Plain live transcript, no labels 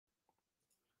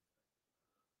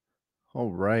All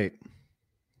right.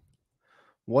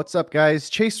 What's up, guys?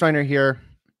 Chase Reiner here.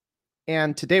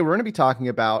 And today we're going to be talking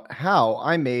about how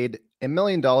I made $1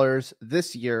 million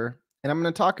this year. And I'm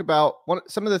going to talk about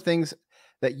some of the things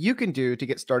that you can do to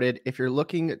get started if you're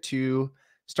looking to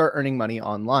start earning money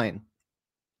online.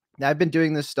 Now, I've been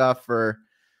doing this stuff for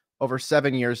over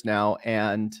 7 years now.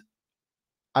 And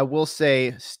I will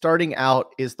say starting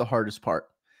out is the hardest part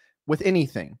with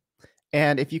anything.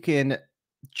 And if you can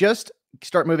just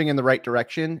start moving in the right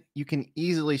direction, you can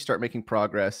easily start making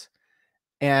progress.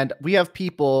 And we have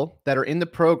people that are in the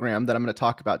program that I'm going to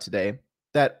talk about today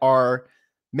that are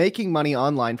making money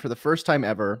online for the first time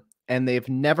ever, and they've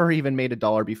never even made a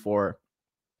dollar before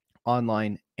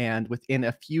online. And within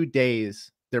a few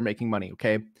days, they're making money.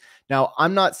 Okay. Now,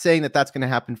 I'm not saying that that's going to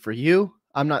happen for you.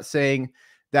 I'm not saying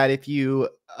that if you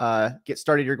get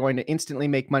started, you're going to instantly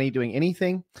make money doing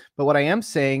anything. But what I am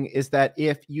saying is that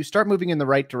if you start moving in the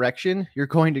right direction, you're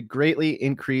going to greatly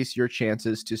increase your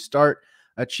chances to start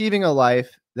achieving a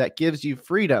life that gives you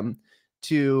freedom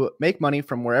to make money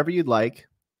from wherever you'd like,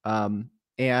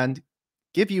 and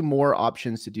give you more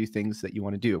options to do things that you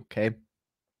want to do. Okay.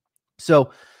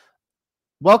 So,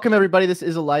 welcome everybody. This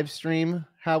is a live stream.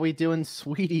 How we doing,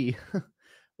 sweetie?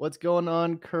 What's going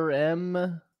on,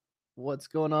 Kerem? What's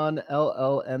going on,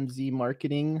 LLMZ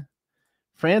Marketing?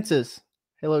 Francis,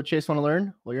 hello, Chase. Want to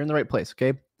learn? Well, you're in the right place.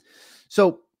 Okay.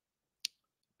 So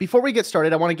before we get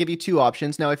started, I want to give you two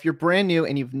options. Now, if you're brand new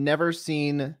and you've never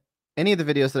seen any of the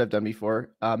videos that I've done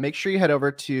before, make sure you head over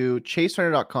to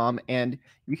chasereiner.com and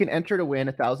you can enter to win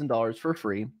 $1,000 for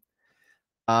free.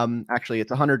 Actually,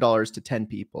 it's $100 to 10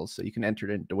 people, so you can enter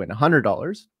it in to win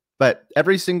 $100. But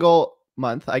every single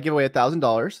month, I give away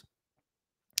 $1,000.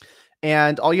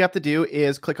 And all you have to do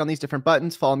is click on these different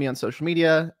buttons, follow me on social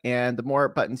media, and the more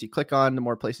buttons you click on, the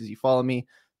more places you follow me,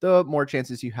 the more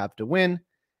chances you have to win.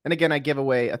 And again, I give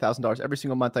away $1,000 every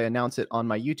single month. I announce it on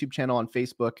my YouTube channel, on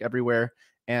Facebook, everywhere,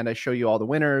 and I show you all the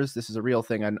winners. This is a real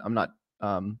thing. I'm not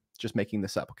just making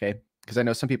this up, okay? Because I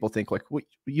know some people think like,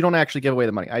 you don't actually give away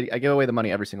the money. I give away the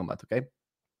money every single month, okay?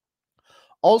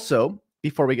 Also,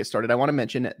 before we get started, I want to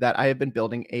mention that I have been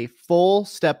building a full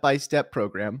step-by-step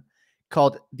program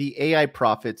called the AI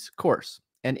Profits course.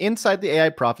 And inside the AI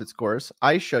Profits course,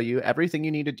 I show you everything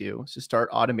you need to do to start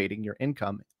automating your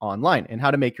income online and how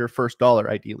to make your first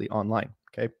dollar ideally online,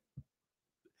 okay?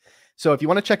 So if you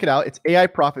want to check it out, it's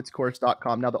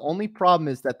aiprofitscourse.com. Now, the only problem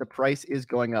is that the price is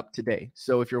going up today.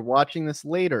 So if you're watching this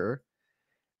later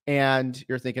and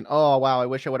you're thinking, oh, wow, I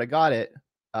wish I would have got it,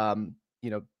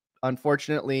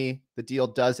 unfortunately, the deal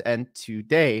does end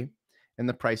today and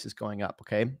the price is going up,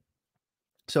 okay?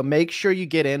 So make sure you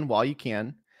get in while you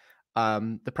can.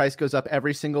 The price goes up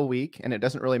every single week, and it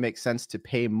doesn't really make sense to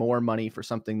pay more money for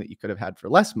something that you could have had for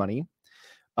less money.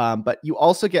 But you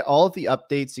also get all of the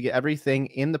updates. You get everything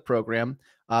in the program.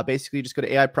 Basically, just go to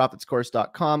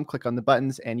aiprofitscourse.com, click on the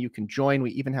buttons, and you can join.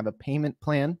 We even have a payment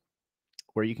plan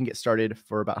where you can get started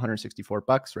for about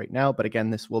 $164 right now. But again,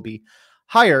 this will be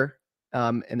higher,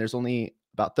 and there's only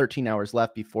about 13 hours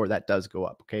left before that does go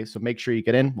up. Okay, so make sure you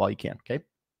get in while you can. Okay,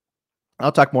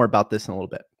 I'll talk more about this in a little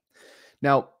bit.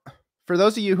 Now, for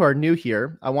those of you who are new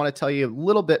here, I want to tell you a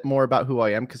little bit more about who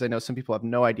I am because I know some people have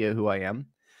no idea who I am.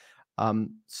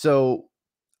 So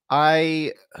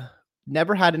I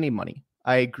never had any money.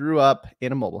 I grew up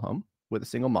in a mobile home with a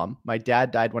single mom. My dad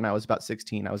died when I was about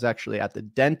 16. I was actually at the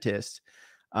dentist.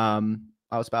 I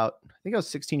think I was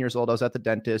 16 years old. I was at the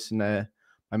dentist and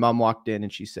my mom walked in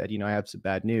and she said, I have some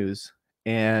bad news.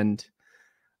 And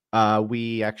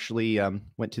we actually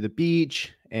went to the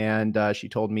beach and she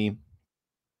told me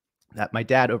that my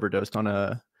dad overdosed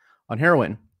on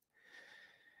heroin.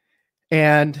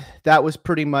 And that was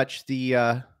pretty much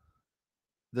the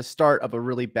start of a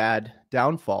really bad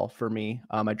downfall for me.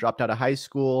 I dropped out of high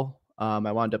school.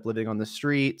 I wound up living on the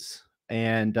streets,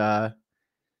 and I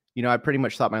pretty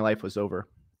much thought my life was over.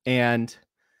 And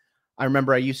I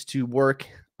remember I used to work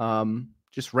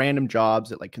just random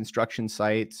jobs at like construction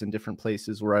sites and different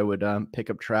places where I would pick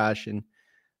up trash and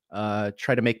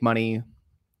try to make money.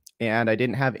 And I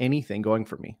didn't have anything going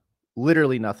for me,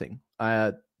 literally nothing.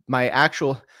 My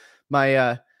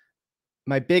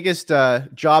biggest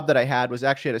job that I had was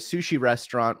actually at a sushi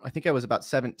restaurant. I think I was about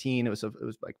 17. It was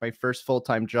like my first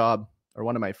full-time job, or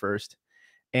one of my first.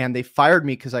 And they fired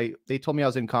me because they told me I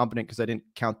was incompetent because I didn't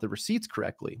count the receipts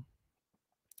correctly.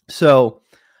 So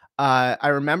I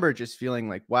remember just feeling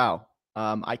like, wow,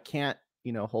 I can't,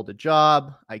 hold a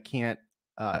job. I can't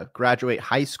graduate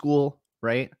high school,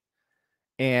 right?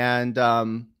 And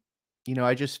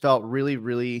I just felt really,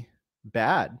 really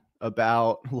bad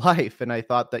about life. And I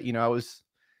thought that, I was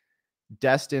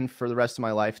destined for the rest of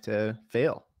my life to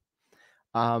fail.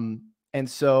 And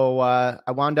so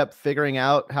I wound up figuring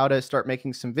out how to start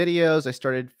making some videos. I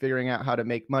started figuring out how to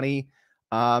make money,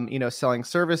 selling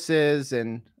services.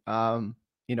 And,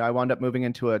 I wound up moving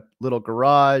into a little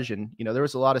garage. And, there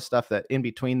was a lot of stuff that in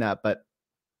between that. But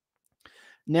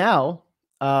now,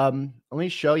 let me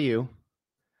show you.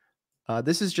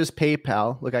 This is just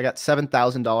PayPal. Look, I got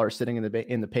 $7,000 sitting in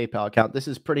the PayPal account. This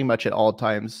is pretty much at all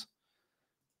times.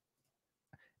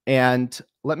 And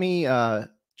let me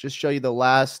just show you the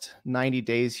last 90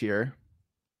 days here.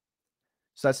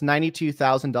 So that's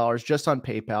 $92,000 just on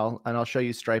PayPal, and I'll show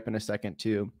you Stripe in a second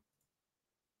too.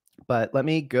 But let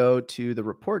me go to the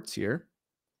reports here.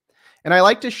 And I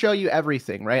like to show you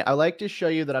everything, right? I like to show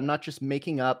you that I'm not just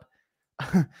making up.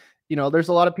 There's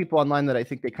a lot of people online that I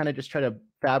think they kind of just try to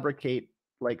fabricate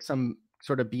like some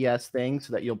sort of BS thing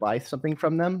so that you'll buy something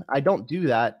from them. I don't do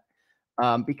that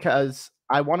because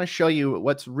I want to show you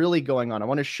what's really going on. I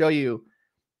want to show you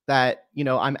that,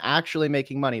 I'm actually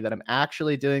making money, that I'm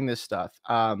actually doing this stuff,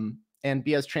 and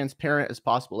be as transparent as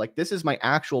possible. Like this is my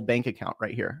actual bank account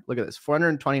right here. Look at this,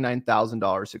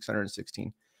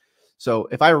 $429,616. So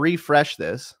if I refresh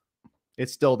this,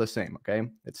 it's still the same. Okay.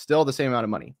 It's still the same amount of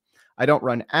money. I don't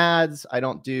run ads. I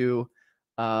don't do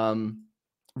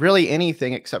really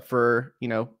anything except for,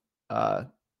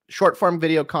 short form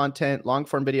video content, long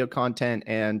form video content,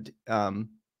 and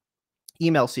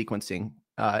email sequencing.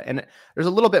 And there's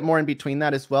a little bit more in between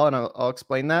that as well. And I'll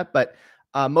explain that. But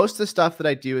most of the stuff that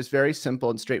I do is very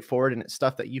simple and straightforward. And it's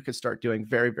stuff that you could start doing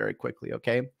very, very quickly.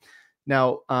 Okay.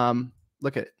 Now,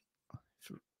 look at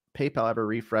PayPal ever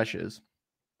refreshes.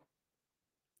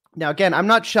 Now, again, I'm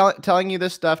not telling you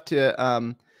this stuff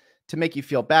to make you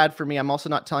feel bad for me. I'm also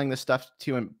not telling this stuff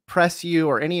to impress you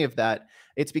or any of that.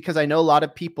 It's because I know a lot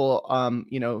of people,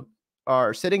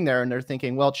 are sitting there and they're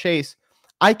thinking, well, Chase,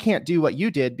 I can't do what you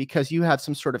did because you have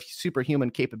some sort of superhuman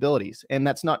capabilities. And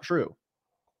that's not true.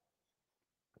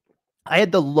 I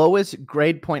had the lowest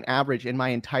grade point average in my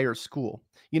entire school.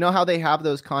 You know how they have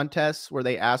those contests where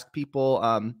they ask people,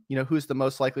 who's the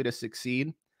most likely to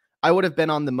succeed? I would have been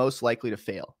on the most likely to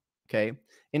fail. Okay.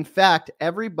 In fact,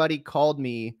 everybody called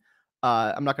me,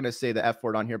 I'm not going to say the F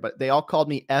word on here, but they all called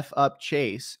me F up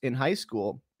Chase in high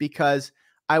school because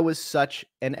I was such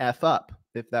an F up,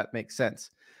 if that makes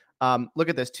sense. Look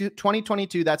at this,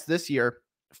 2022, that's this year,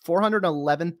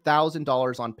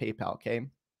 $411,000 on PayPal. Okay.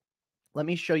 Let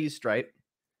me show you Stripe.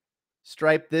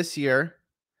 Stripe this year,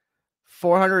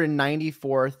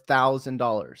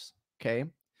 $494,000. Okay.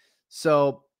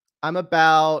 So I'm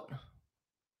about,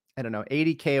 I don't know,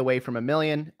 80K away from $1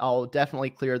 million. I'll definitely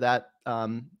clear that,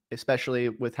 especially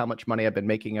with how much money I've been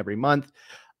making every month.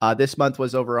 This month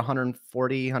was over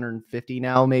 140, 150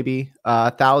 now, maybe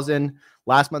 1,000.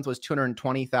 Last month was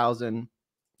 220,000.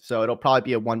 So it'll probably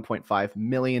be a $1.5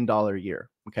 million year.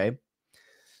 Okay.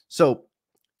 So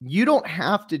you don't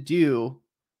have to do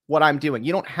what I'm doing.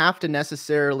 You don't have to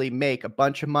necessarily make a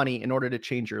bunch of money in order to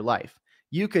change your life.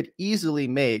 You could easily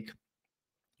make,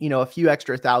 a few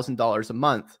extra $1,000 a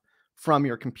month from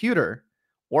your computer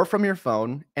or from your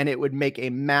phone, and it would make a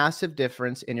massive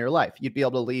difference in your life. You'd be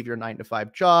able to leave your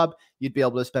 9-to-5 job. You'd be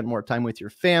able to spend more time with your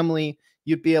family.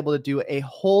 You'd be able to do a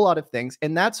whole lot of things.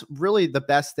 And that's really the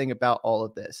best thing about all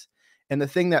of this. And the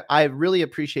thing that I really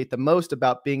appreciate the most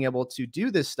about being able to do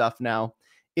this stuff now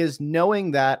is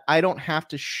knowing that I don't have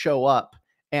to show up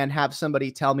and have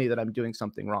somebody tell me that I'm doing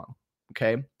something wrong.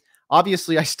 Okay.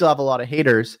 Obviously, I still have a lot of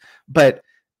haters, but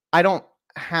I don't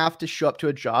have to show up to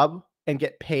a job and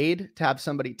get paid to have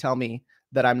somebody tell me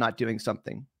that I'm not doing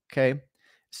something. Okay.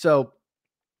 So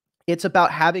it's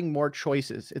about having more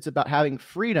choices. It's about having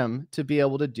freedom to be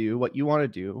able to do what you want to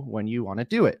do when you want to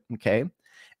do it. Okay.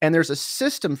 And there's a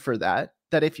system for that,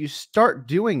 that if you start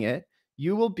doing it,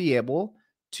 you will be able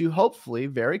to hopefully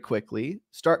very quickly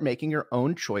start making your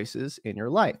own choices in your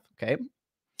life. Okay.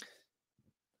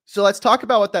 So let's talk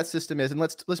about what that system is, and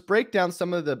let's break down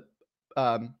some of the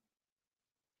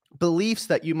beliefs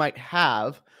that you might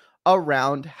have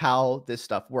around how this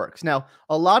stuff works. Now,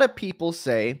 a lot of people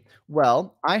say,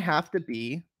 well, I have to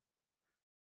be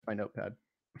my notepad.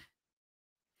 A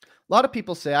lot of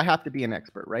people say I have to be an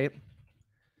expert, right?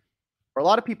 Or a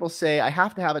lot of people say I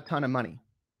have to have a ton of money.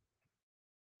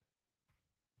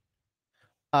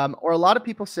 Or a lot of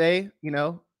people say,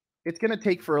 it's going to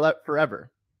take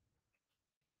forever.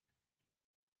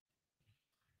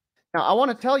 Now, I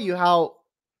want to tell you how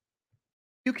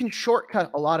you can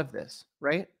shortcut a lot of this,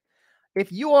 right?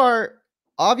 If you are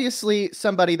obviously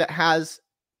somebody that has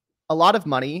a lot of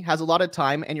money, has a lot of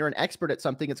time, and you're an expert at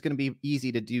something, it's going to be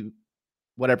easy to do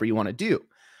whatever you want to do.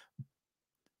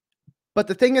 But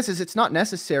the thing is it's not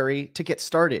necessary to get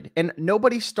started. And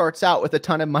nobody starts out with a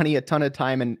ton of money, a ton of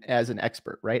time, and as an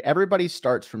expert, right? Everybody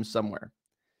starts from somewhere.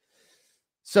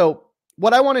 So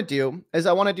what I want to do is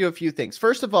I want to do a few things.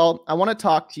 First of all, I want to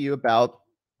talk to you about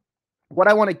what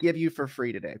I want to give you for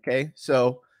free today. Okay.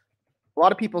 So a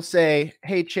lot of people say,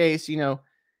 hey, Chase, you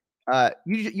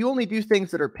only do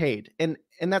things that are paid. And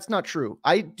that's not true.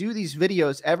 I do these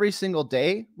videos every single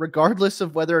day, regardless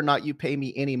of whether or not you pay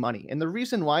me any money. And the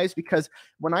reason why is because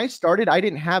when I started, I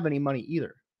didn't have any money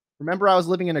either. Remember, I was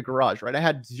living in a garage, right? I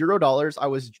had $0. I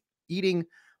was eating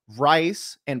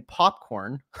rice and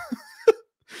popcorn,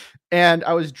 and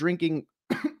I was drinking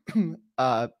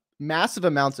massive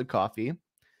amounts of coffee.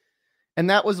 And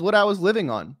that was what I was living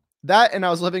on. That, and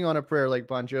I was living on a prayer like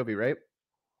Bon Jovi, right?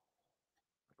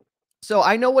 So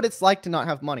I know what it's like to not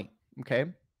have money. Okay.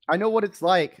 I know what it's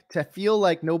like to feel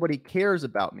like nobody cares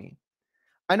about me.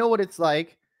 I know what it's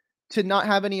like to not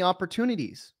have any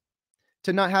opportunities,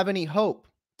 to not have any hope,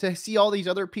 to see all these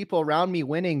other people around me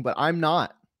winning, but I'm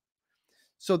not.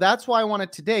 So that's why I want to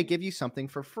today give you something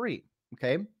for free.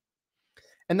 Okay.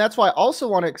 And that's why I also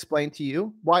want to explain to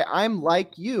you why I'm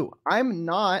like you. I'm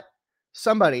not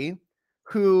somebody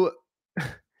who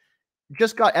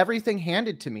just got everything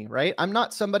handed to me, right? I'm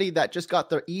not somebody that just got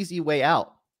the easy way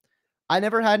out. I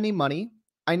never had any money.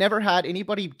 I never had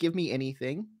anybody give me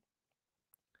anything.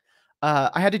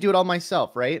 I had to do it all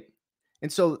myself, right?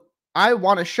 And so I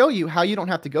want to show you how you don't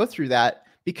have to go through that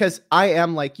because I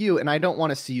am like you and I don't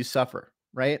want to see you suffer,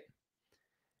 right?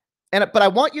 But I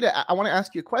want to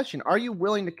ask you a question. Are you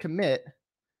willing to commit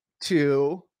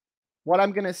to what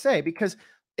I'm going to say? Because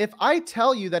if I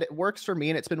tell you that it works for me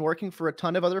and it's been working for a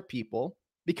ton of other people,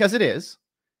 because it is,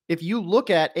 if you look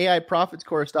at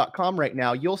AIprofitscourse.com right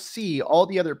now, you'll see all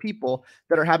the other people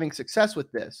that are having success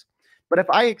with this. But if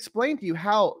I explain to you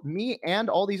how me and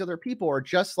all these other people are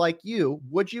just like you,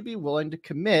 would you be willing to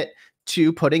commit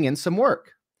to putting in some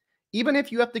work? Even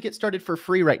if you have to get started for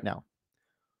free right now.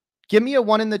 Give me a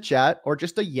 1 in the chat or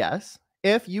just a yes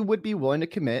if you would be willing to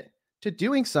commit to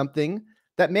doing something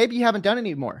that maybe you haven't done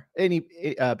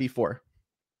before.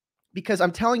 Because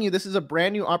I'm telling you, this is a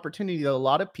brand new opportunity that a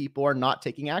lot of people are not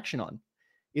taking action on.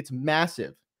 It's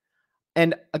massive.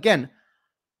 And again,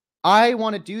 I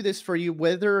want to do this for you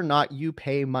whether or not you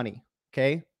pay money.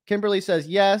 Okay. Kimberly says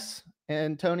yes.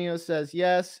 Antonio says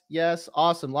yes. Yes.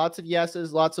 Awesome. Lots of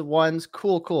yeses, lots of ones.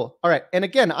 Cool, cool. All right. And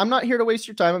again, I'm not here to waste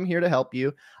your time. I'm here to help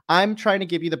you. I'm trying to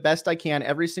give you the best I can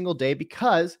every single day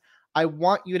because I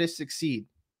want you to succeed.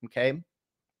 Okay.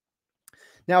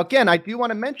 Now, again, I do want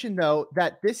to mention, though,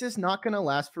 that this is not going to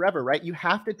last forever, right? You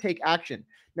have to take action.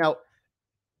 Now,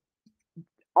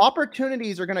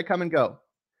 opportunities are going to come and go,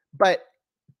 but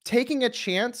taking a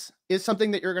chance is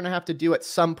something that you're going to have to do at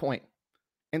some point.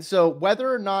 And so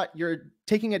whether or not you're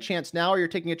taking a chance now or you're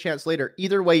taking a chance later,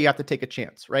 either way, you have to take a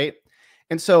chance, right?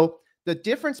 And so the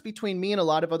difference between me and a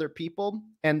lot of other people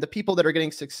and the people that are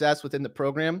getting success within the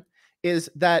program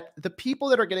is that the people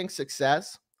that are getting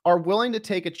success are willing to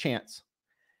take a chance.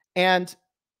 And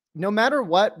no matter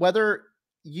what, whether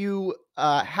you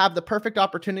have the perfect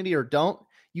opportunity or don't,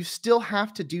 you still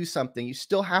have to do something. You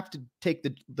still have to take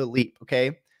the leap.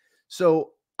 Okay.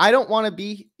 So I don't want to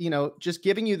be, just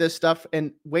giving you this stuff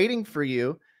and waiting for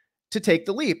you to take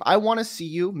the leap. I want to see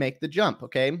you make the jump.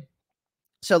 Okay.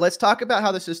 So let's talk about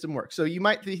how the system works. So you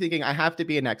might be thinking, I have to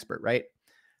be an expert, right?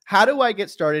 How do I get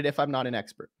started if I'm not an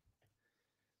expert?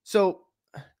 So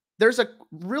there's a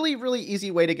really, really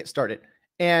easy way to get started.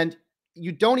 And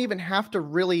you don't even have to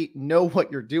really know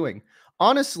what you're doing.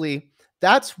 Honestly,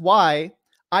 that's why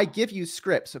I give you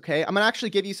scripts, okay? I'm going to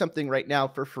actually give you something right now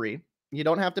for free. You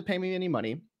don't have to pay me any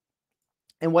money.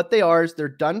 And what they are is they're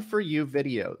done for you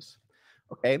videos,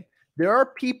 okay? There are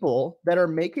people that are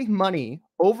making money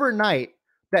overnight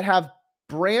that have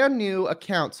brand new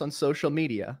accounts on social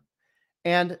media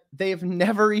and they've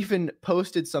never even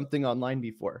posted something online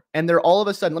before. And they're all of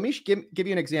a sudden, let me give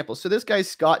you an example. So this guy's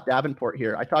Scott Davenport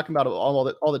here. I talk about it all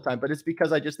the time, but it's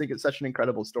because I just think it's such an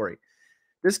incredible story.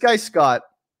 This guy, Scott,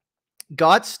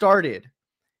 got started.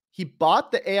 He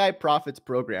bought the AI Profits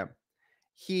program.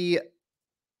 He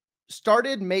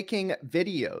started making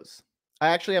videos. I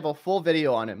actually have a full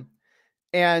video on him.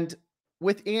 And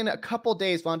within a couple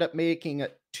days, wound up making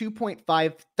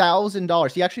 $2.5 thousand.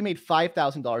 He actually made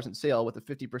 $5,000 in sale with a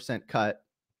 50% cut.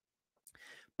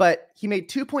 But he made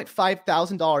 $2.5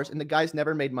 thousand, and the guy's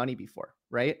never made money before,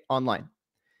 right? Online.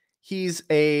 He's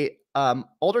a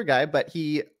older guy, but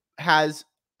he has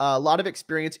a lot of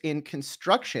experience in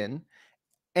construction,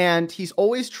 and he's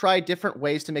always tried different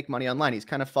ways to make money online. He's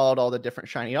kind of followed all the different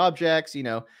shiny objects,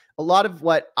 a lot of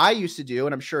what I used to do,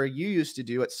 and I'm sure you used to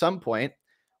do at some point,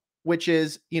 which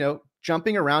is,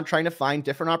 jumping around trying to find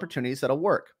different opportunities that'll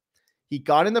work. He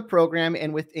got in the program,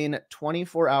 and within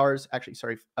 24 hours,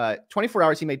 24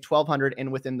 hours, he made 1,200.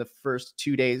 And within the first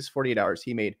 2 days, 48 hours,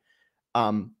 he made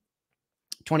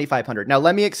 2,500. Now,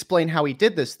 let me explain how he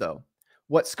did this, though.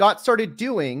 What Scott started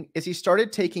doing is he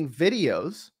started taking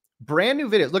videos, brand new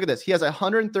videos. Look at this. He has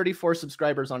 134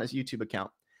 subscribers on his YouTube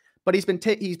account, but he's been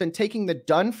taking the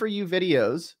done for you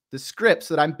videos, the scripts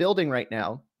that I'm building right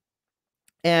now,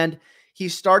 and he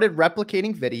started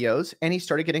replicating videos, and he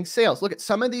started getting sales. Look at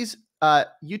some of these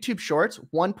YouTube shorts,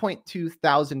 1.2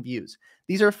 thousand views.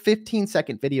 These are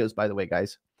 15-second videos, by the way,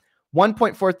 guys.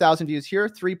 1.4 thousand views here,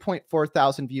 3.4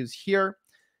 thousand views here.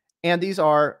 And these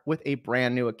are with a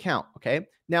brand new account, okay?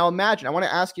 Now imagine, I want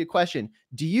to ask you a question.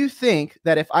 Do you think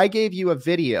that if I gave you a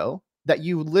video that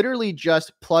you literally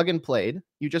just plug and played,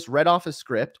 you just read off a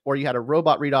script, or you had a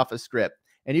robot read off a script,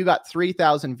 and you got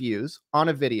 3,000 views on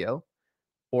a video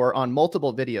or on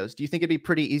multiple videos, do you think it'd be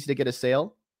pretty easy to get a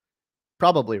sale?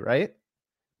 Probably, right?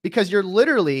 Because you're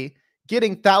literally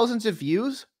getting thousands of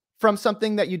views from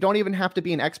something that you don't even have to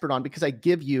be an expert on, because I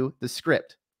give you the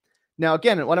script. Now,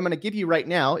 again, what I'm going to give you right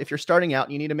now, if you're starting out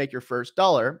and you need to make your first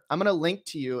dollar, I'm going to link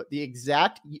to you the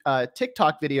exact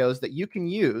TikTok videos that you can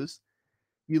use.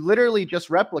 You literally just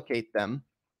replicate them,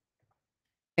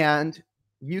 and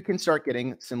you can start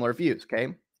getting similar views,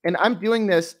 okay? And I'm doing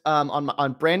this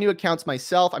on brand new accounts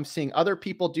myself. I'm seeing other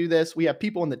people do this. We have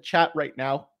people in the chat right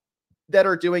now that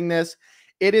are doing this.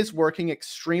 It is working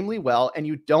extremely well, and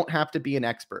you don't have to be an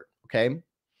expert, okay?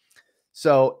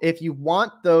 So if you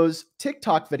want those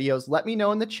TikTok videos, let me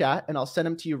know in the chat, and I'll send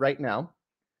them to you right now.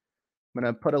 I'm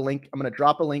going to put a link. I'm going to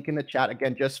drop a link in the chat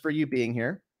again, just for you being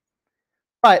here.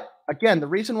 But again, the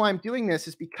reason why I'm doing this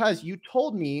is because you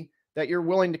told me that you're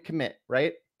willing to commit,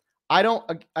 right? I don't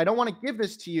want to give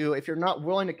this to you if you're not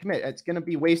willing to commit. It's going to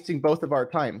be wasting both of our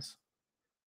times.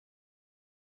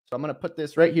 So I'm going to put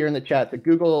this right here in the chat, the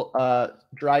Google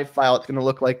Drive file. It's going to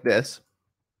look like this.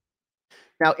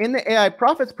 Now, in the AI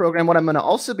Profits program, what I'm going to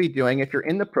also be doing, if you're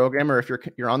in the program, or if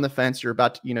you're on the fence, you're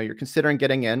about to, you're considering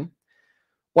getting in,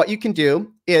 what you can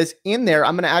do is in there,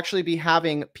 I'm going to actually be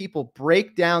having people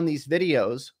break down these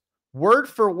videos word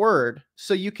for word,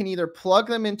 so you can either plug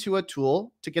them into a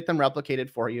tool to get them replicated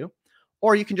for you,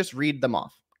 or you can just read them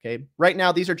off. Okay. Right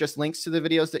now, these are just links to the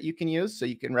videos that you can use, so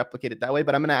you can replicate it that way.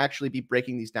 But I'm going to actually be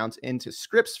breaking these down into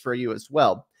scripts for you as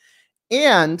well.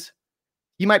 And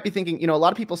you might be thinking, a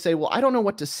lot of people say, well, I don't know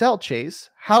what to sell, Chase.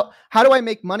 How do I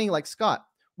make money like Scott?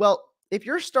 Well, if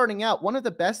you're starting out, one of the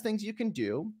best things you can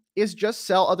do is just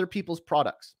sell other people's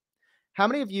products. How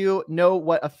many of you know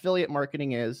what affiliate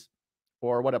marketing is,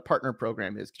 or what a partner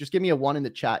program is? Just give me a 1 in the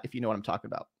chat if you know what I'm talking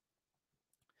about.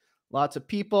 Lots of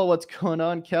people. What's going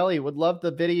on, Kelly? Would love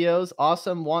the videos.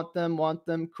 Awesome. Want them.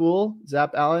 Cool.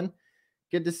 Zap Allen.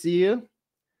 Good to see you.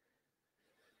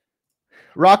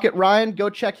 Rocket Ryan, go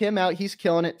check him out. He's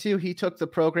killing it too. He took the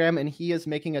program, and he is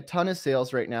making a ton of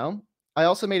sales right now. I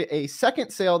also made a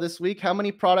second sale this week. How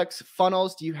many products,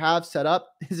 funnels do you have set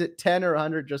up? Is it 10 or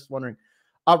 100? Just wondering.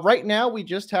 Right now, we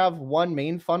just have one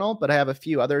main funnel, but I have a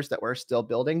few others that we're still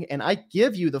building. And I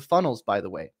give you the funnels, by the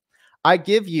way. I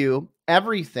give you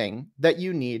everything that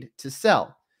you need to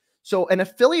sell. So an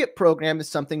affiliate program is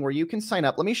something where you can sign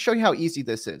up. Let me show you how easy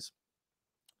this is.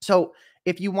 So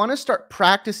if you want to start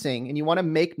practicing and you want to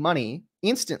make money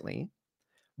instantly,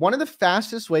 one of the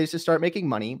fastest ways to start making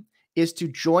money is to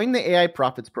join the AI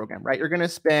Profits program, right? You're going to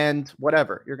spend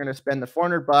whatever. You're going to spend the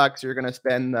 $400. You're going to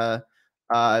spend the,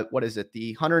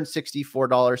 the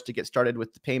 $164 to get started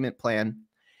with the payment plan.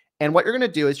 And what you're going to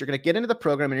do is you're going to get into the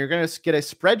program, and you're going to get a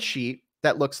spreadsheet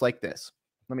that looks like this.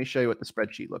 Let me show you what the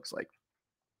spreadsheet looks like.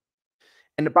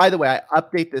 And by the way, I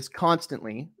update this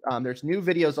constantly. There's new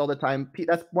videos all the time.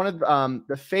 That's one of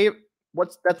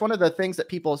that's one of the things that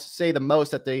people say the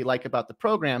most that they like about the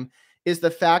program, is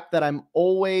the fact that I'm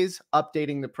always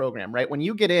updating the program, right? When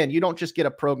you get in, you don't just get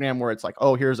a program where it's like,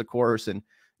 oh, here's a course, and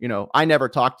I never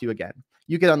talk to you again.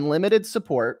 You get unlimited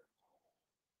support.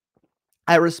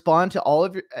 I respond to all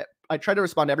of your, I try to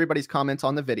respond to everybody's comments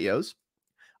on the videos.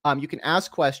 You can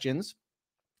ask questions,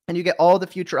 and you get all the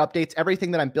future updates, everything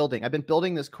that I'm building. I've been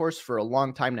building this course for a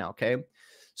long time now, okay?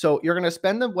 So you're going to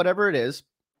spend whatever it is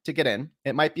to get in.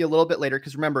 It might be a little bit later,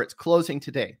 because remember, it's closing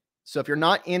today. So if you're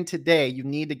not in today, you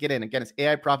need to get in. Again, it's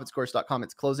AIProfitsCourse.com.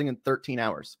 It's closing in 13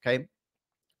 hours, okay?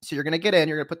 So you're going to get in,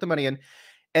 you're going to put the money in.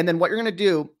 And then what you're going to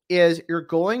do is you're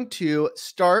going to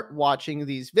start watching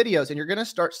these videos, and you're going to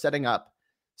start setting up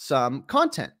some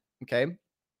content, okay?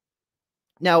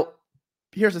 Now,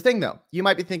 here's the thing, though. You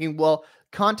might be thinking, well,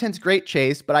 content's great,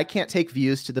 Chase, but I can't take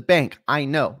views to the bank. I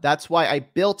know. That's why I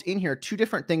built in here 2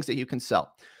 different things that you can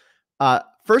sell.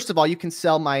 First of all, you can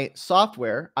sell my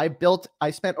software.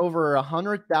 I spent over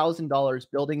 $100,000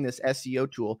 building this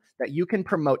SEO tool that you can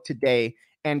promote today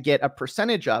and get a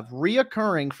percentage of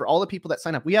reoccurring for all the people that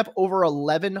sign up. We have over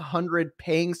 1,100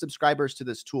 paying subscribers to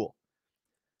this tool.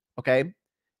 Okay.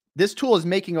 This tool is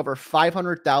making over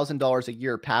 $500,000 a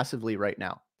year passively right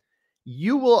now.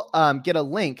 You will get a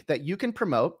link that you can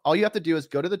promote. All you have to do is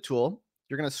go to the tool.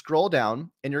 You're going to scroll down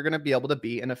and you're going to be able to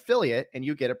be an affiliate, and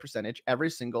you get a percentage every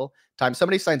single time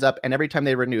somebody signs up and every time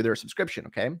they renew their subscription.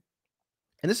 Okay. And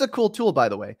this is a cool tool, by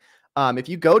the way. If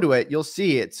you go to it, you'll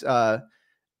see it's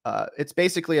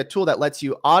basically a tool that lets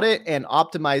you audit and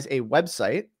optimize a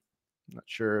website. I'm not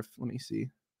sure if, let me see.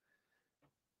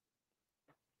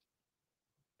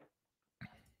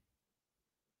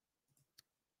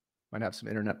 Might have some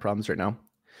internet problems right now.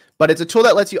 But it's a tool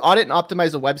that lets you audit and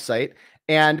optimize a website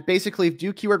and basically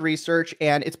do keyword research.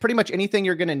 And it's pretty much anything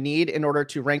you're going to need in order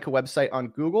to rank a website on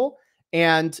Google,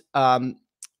 and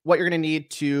what you're going to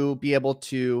need to be able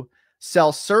to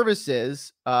sell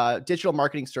services, digital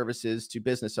marketing services to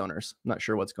business owners. I'm not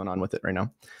sure what's going on with it right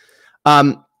now.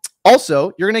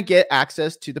 Also, you're going to get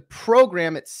access to the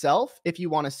program itself if you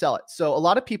want to sell it. So a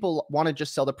lot of people want to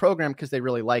just sell the program because they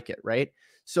really like it, right?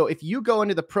 So if you go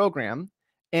into the program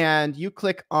and you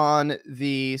click on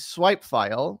the swipe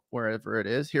file, wherever it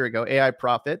is, here we go, AI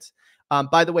Profits.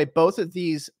 By the way, both of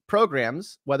these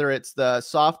programs, whether it's the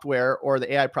software or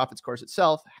the AI Profits course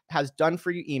itself, has done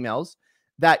for you emails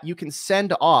that you can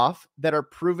send off that are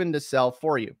proven to sell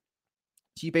for you.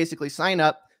 So you basically sign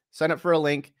up for a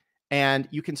link, and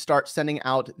you can start sending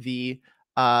out the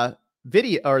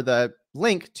video or the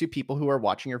link to people who are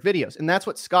watching your videos. And that's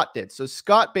what Scott did. So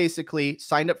Scott basically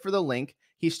signed up for the link.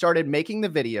 He started making the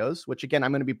videos, which again,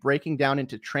 I'm going to be breaking down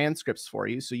into transcripts for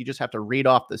you. So you just have to read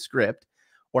off the script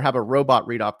or have a robot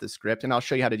read off the script. And I'll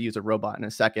show you how to use a robot in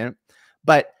a second.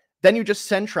 But then you just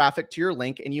send traffic to your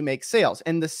link and you make sales.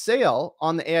 And the sale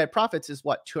on the AI Profits is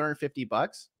what,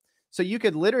 $250? So you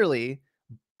could literally,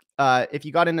 if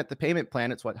you got in at the payment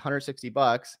plan, it's what,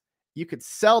 $160. You could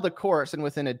sell the course, and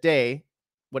within a day,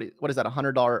 what is that,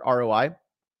 $100 ROI?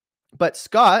 But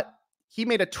Scott, he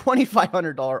made a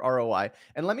 $2,500 ROI.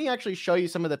 And let me actually show you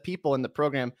some of the people in the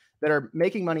program that are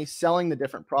making money selling the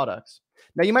different products.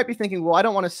 Now, you might be thinking, well, I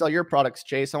don't want to sell your products,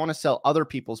 Chase. I want to sell other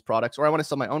people's products, or I want to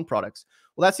sell my own products.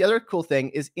 Well, that's the other cool thing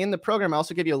is in the program, I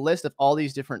also give you a list of all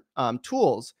these different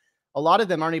tools. A lot of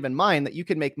them aren't even mine that you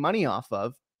can make money off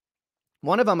of.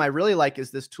 One of them I really like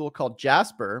is this tool called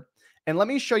Jasper. And let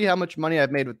me show you how much money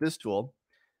I've made with this tool.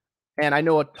 And I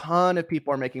know a ton of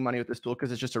people are making money with this tool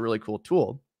because it's just a really cool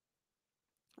tool.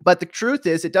 But the truth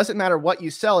is, it doesn't matter what you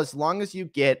sell as long as you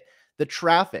get the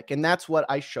traffic. And that's what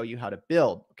I show you how to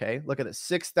build. Okay. Look at this,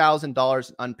 $6,000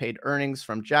 in unpaid earnings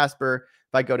from Jasper.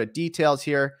 If I go to details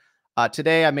here,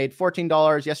 today I made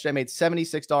 $14. Yesterday I made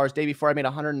 $76. Day before I made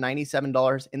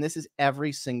 $197. And this is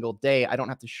every single day. I don't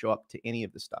have to show up to any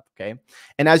of this stuff. Okay.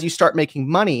 And as you start making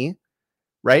money,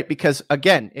 right? Because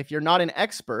again, if you're not an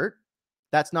expert,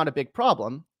 that's not a big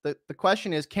problem. The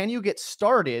question is, can you get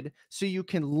started so you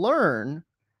can learn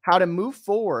how to move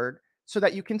forward so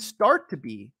that you can start to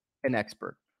be an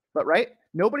expert? But right,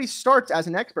 nobody starts as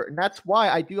an expert. And that's why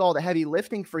I do all the heavy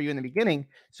lifting for you in the beginning.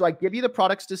 So I give you the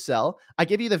products to sell. I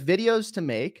give you the videos to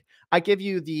make. I give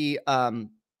you the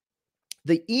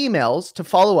emails to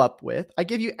follow up with. I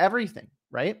give you everything,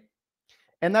 right?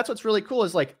 And that's what's really cool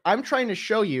is like, I'm trying to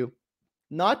show you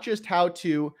not just how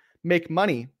to make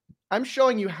money. I'm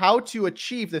showing you how to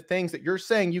achieve the things that you're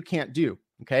saying you can't do.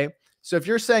 Okay. So if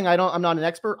you're saying I'm not an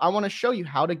expert, I want to show you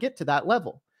how to get to that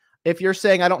level. If you're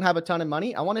saying I don't have a ton of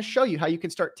money, I want to show you how you can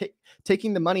start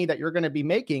taking the money that you're going to be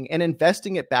making and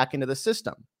investing it back into the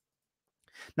system.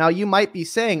 Now you might be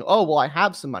saying, oh, well, I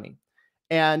have some money.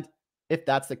 And if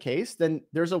that's the case, then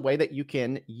there's a way that you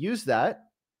can use that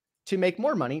to make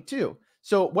more money too.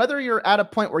 So whether you're at a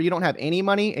point where you don't have any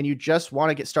money and you just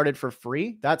want to get started for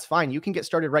free, that's fine. You can get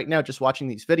started right now just watching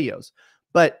these videos.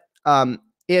 But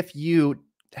if you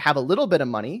have a little bit of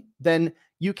money, then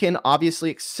you can obviously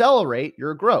accelerate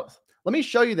your growth. Let me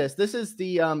show you this. This is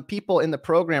the people in the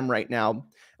program right now.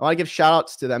 I want to give shout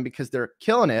outs to them because they're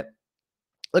killing it.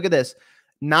 Look at this.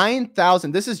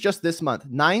 9,000. This is just this month.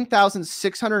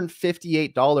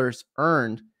 $9,658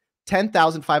 earned,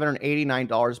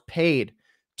 $10,589 paid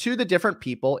to the different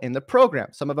people in the program.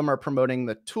 Some of them are promoting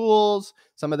the tools.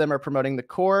 Some of them are promoting the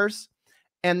course.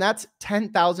 And that's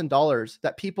 $10,000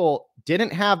 that people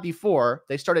didn't have before.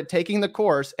 They started taking the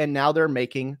course and now they're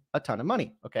making a ton of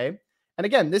money. Okay. And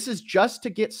again, this is just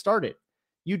to get started.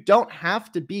 You don't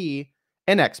have to be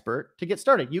an expert to get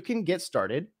started. You can get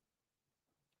started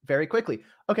very quickly.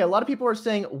 Okay, a lot of people are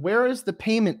saying, where is the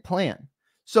payment plan?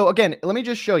 So again, let me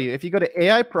just show you. If you go to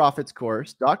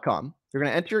aiprofitscourse.com, you're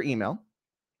going to enter your email.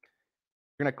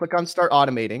 You're going to click on Start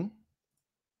Automating.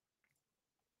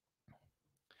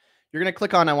 You're going to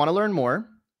click on I want to learn more.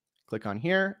 Click on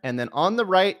here. And then on the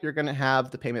right, you're going to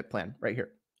have the payment plan right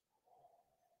here.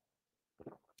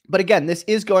 But again, this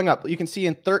is going up. You can see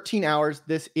in 13 hours,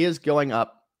 this is going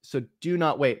up. So do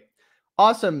not wait.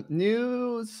 Awesome.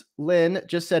 News Lynn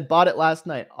just said, bought it last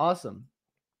night. Awesome.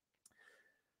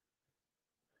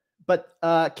 But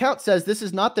Count says, this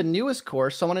is not the newest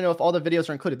course. So I want to know if all the videos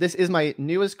are included. This is my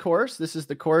newest course. This is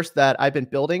the course that I've been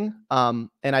building and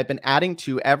I've been adding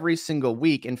to every single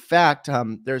week. In fact,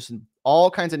 there's all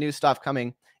kinds of new stuff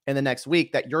coming in the next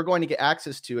week that you're going to get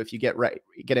access to if you get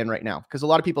in right now. Because a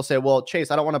lot of people say, well, Chase,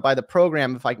 I don't want to buy the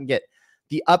program if I can get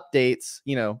the updates,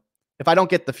 if I don't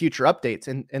get the future updates.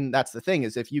 And that's the thing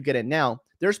is, if you get in now,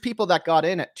 there's people that got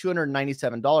in at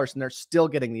 $297 and they're still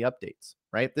getting the updates,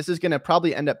 right? This is going to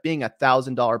probably end up being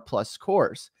 $1,000 plus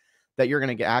course that you're going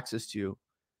to get access to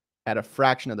at a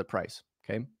fraction of the price.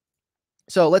 Okay.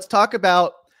 So let's talk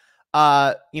about,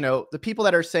 the people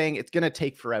that are saying it's going to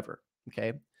take forever.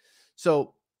 Okay.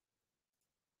 So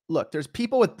look, there's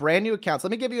people with brand new accounts. Let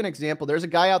me give you an example. There's a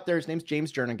guy out there. His name's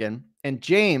James Jernigan, and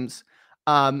James,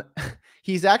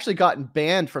 he's actually gotten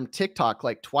banned from TikTok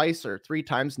like twice or 3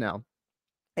 times now.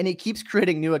 And he keeps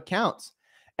creating new accounts.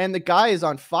 And the guy is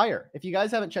on fire. If you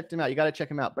guys haven't checked him out, you got to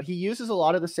check him out. But he uses a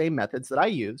lot of the same methods that I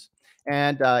use.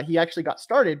 And he actually got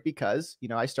started because,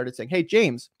 I started saying, hey,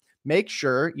 James, make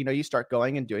sure, you start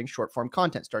going and doing short form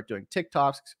content. Start doing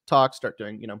TikToks, start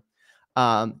doing,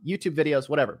 YouTube videos,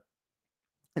 whatever.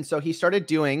 And so he started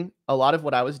doing a lot of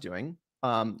what I was doing.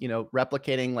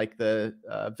 Replicating like the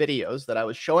videos that I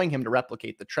was showing him to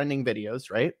replicate, the trending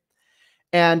videos, right?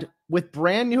 And with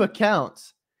brand new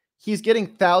accounts, he's getting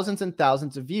thousands and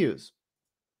thousands of views.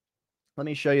 Let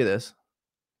me show you this.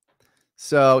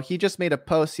 So he just made a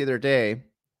post the other day,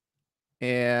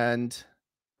 and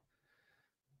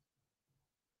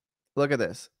look at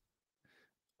this.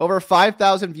 Over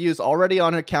 5,000 views already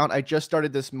on an account I just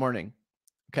started this morning.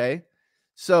 Okay.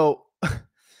 So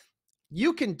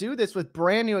you can do this with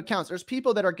brand new accounts. There's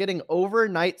people that are getting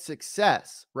overnight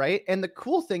success, right? And the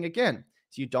cool thing, again,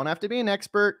 is you don't have to be an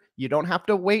expert. You don't have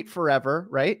to wait forever,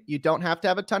 right? You don't have to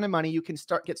have a ton of money. You can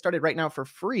get started right now for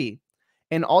free.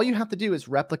 And all you have to do is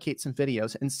replicate some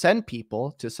videos and send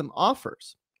people to some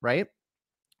offers, right?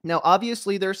 Now,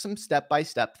 obviously, there's some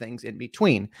step-by-step things in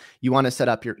between. You want to set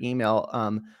up your email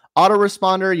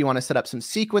autoresponder. You want to set up some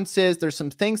sequences. There's some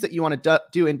things that you want to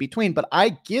do in between, but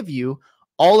I give you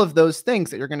all of those things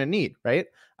that you're going to need, right?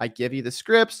 I give you the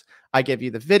scripts. I give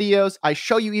you the videos. I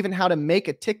show you even how to make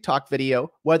a TikTok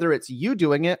video, whether it's you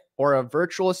doing it or a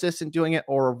virtual assistant doing it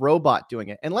or a robot doing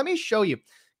it. And let me show you,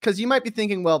 because you might be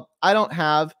thinking, well, I don't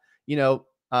have,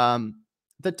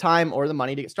 the time or the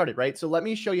money to get started, right? So let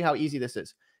me show you how easy this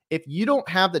is. If you don't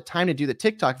have the time to do the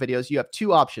TikTok videos, you have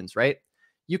 2 options, right?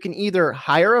 You can either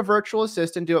hire a virtual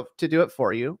assistant to do it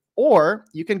for you, or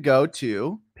you can go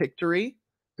to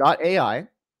Pictory.ai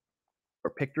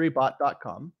or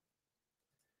PictoryBot.com.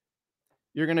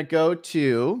 You're going to go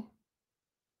to,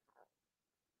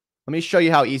 let me show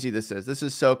you how easy this is. This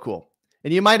is so cool.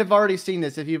 And you might have already seen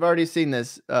this. If you've already seen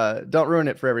this, don't ruin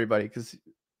it for everybody, because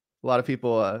a lot of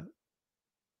people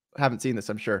haven't seen this,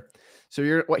 I'm sure. So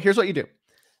here's what you do.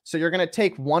 So you're going to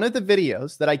take one of the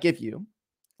videos that I give you.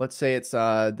 Let's say it's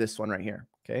this one right here.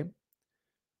 Okay.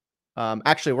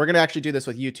 Actually, we're going to actually do this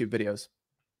with YouTube videos.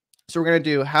 So we're going to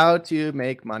do how to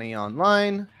make money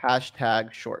online,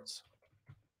 #shorts.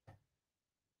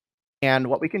 And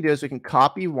what we can do is we can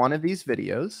copy one of these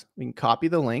videos. We can copy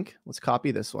the link. Let's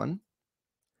copy this one.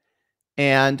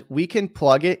 And we can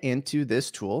plug it into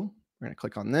this tool. We're going to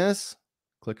click on this,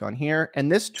 click on here.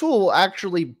 And this tool will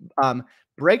actually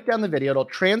break down the video. It'll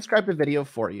transcribe the video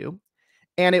for you.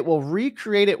 And it will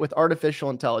recreate it with artificial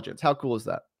intelligence. How cool is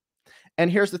that?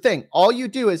 And here's the thing. All you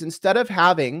do is, instead of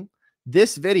having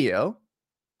this video,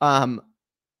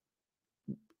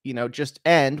 just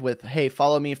end with, hey,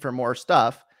 follow me for more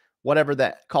stuff, whatever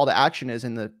that call to action is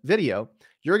in the video,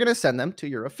 you're going to send them to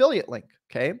your affiliate link.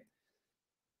 Okay.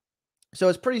 So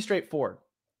it's pretty straightforward.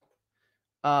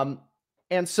 And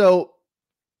so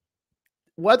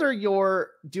whether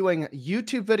you're doing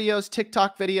YouTube videos,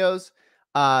 TikTok videos,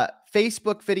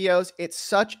 Facebook videos, it's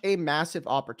such a massive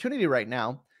opportunity right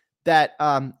now that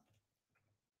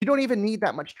you don't even need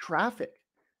that much traffic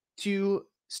to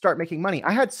start making money.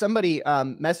 I had somebody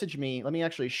message me. Let me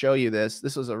actually show you this.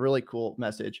 This was a really cool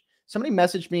message. Somebody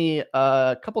messaged me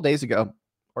a couple days ago,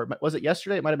 or was it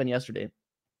yesterday? It might have been yesterday.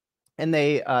 And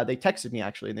they texted me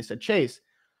actually, and they said, Chase,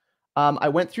 I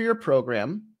went through your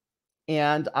program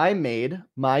and I made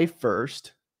my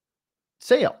first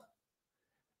sale.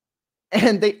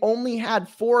 And they only had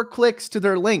 4 clicks to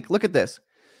their link. Look at this.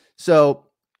 So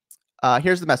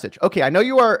here's the message. Okay, I know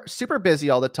you are super busy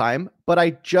all the time, but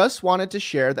I just wanted to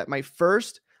share that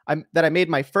I made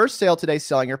my first sale today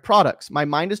selling your products. My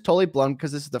mind is totally blown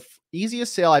because this is the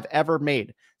easiest sale I've ever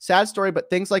made. Sad story, but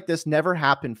things like this never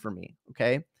happen for me.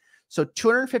 Okay, so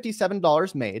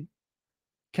 $257 made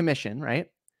commission, right?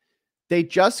 They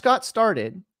just got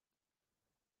started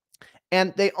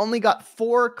and they only got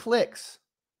 4 clicks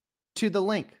to the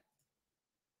link.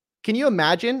 Can you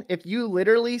imagine if you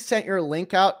literally sent your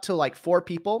link out to like 4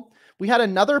 people? We had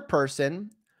another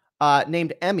person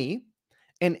named Emmy,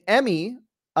 and Emmy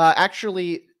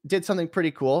actually did something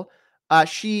pretty cool.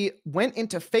 She went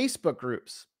into Facebook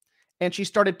groups and she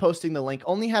started posting the link,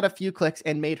 only had a few clicks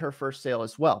and made her first sale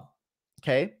as well.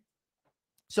 Okay.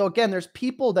 So again, there's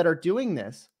people that are doing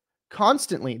this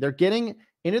constantly. They're getting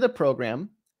into the program.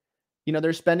 You know,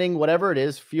 they're spending whatever it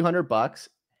is, a few $100.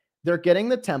 They're getting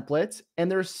the templates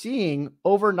and they're seeing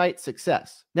overnight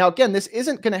success. Now, again, this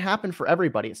isn't going to happen for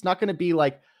everybody. It's not going to be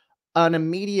like an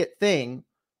immediate thing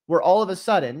where all of a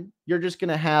sudden you're just going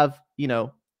to have, you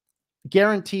know,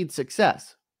 guaranteed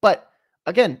success. But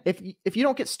again, if you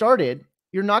don't get started,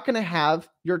 you're not going to have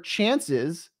your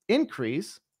chances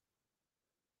increase,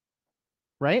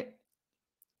 right?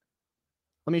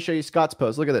 Let me show you Scott's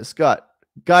post. Look at this, Scott.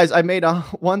 Guys, I made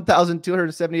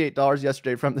 $1,278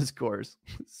 yesterday from this course.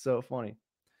 So funny.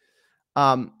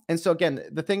 And so again,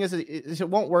 the thing is it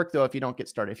won't work though if you don't get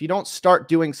started. If you don't start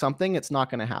doing something, it's not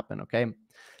going to happen. Okay.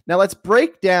 Now let's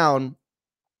break down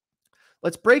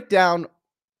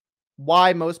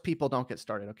why most people don't get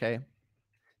started. Okay.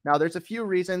 Now there's a few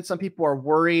reasons. Some people are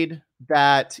worried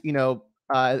that, you know,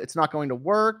 it's not going to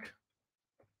work.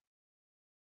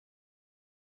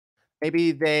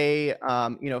 Maybe they,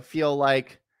 you know, feel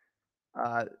like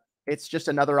it's just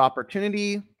another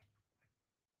opportunity.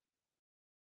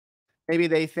 Maybe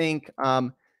they think,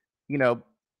 you know,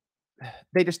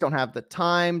 they just don't have the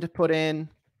time to put in,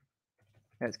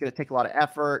 and it's going to take a lot of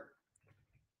effort.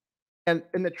 And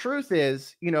the truth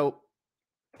is, you know,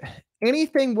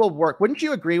 anything will work. Wouldn't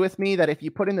you agree with me that if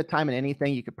you put in the time in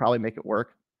anything, you could probably make it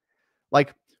work?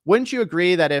 Like, wouldn't you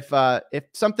agree that if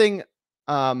something,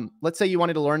 let's say you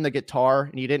wanted to learn the guitar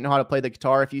and you didn't know how to play the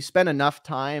guitar, if you spend enough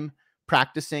time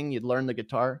practicing, you'd learn the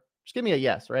guitar? Just give me a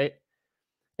yes, right?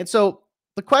 And so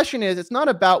the question is, it's not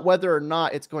about whether or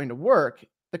not it's going to work.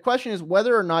 The question is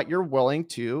whether or not you're willing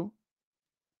to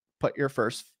put your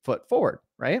first foot forward,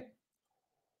 right?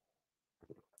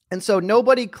 And so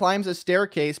nobody climbs a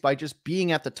staircase by just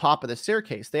being at the top of the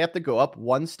staircase. They have to go up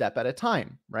one step at a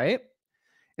time, right?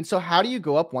 And so how do you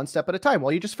go up one step at a time?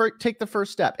 Well, you just take the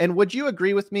first step. And would you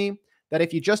agree with me that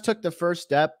if you just took the first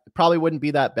step, it probably wouldn't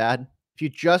be that bad? If you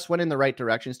just went in the right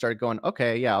direction, started going,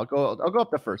 okay, yeah, I'll go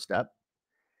up the first step.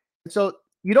 And so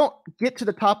you don't get to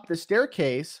the top of the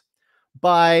staircase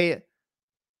by,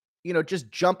 you know, just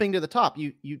jumping to the top.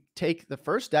 You take the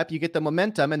first step, you get the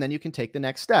momentum, and then you can take the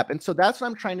next step. And so that's what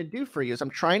I'm trying to do for you is I'm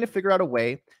trying to figure out a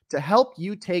way to help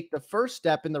you take the first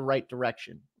step in the right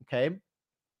direction. Okay.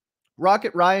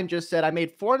 Rocket Ryan just said, I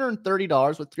made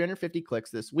 $430 with 350 clicks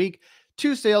this week.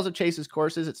 2 sales of Chase's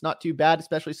courses. It's not too bad,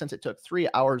 especially since it took 3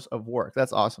 hours of work.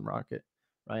 That's awesome, Rocket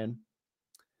Ryan.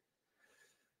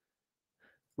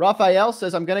 Raphael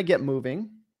says, I'm going to get moving.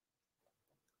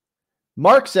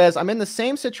 Mark says, I'm in the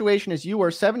same situation as you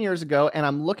were 7 years ago, and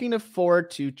I'm looking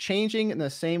forward to changing in the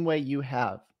same way you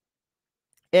have.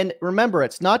 And remember,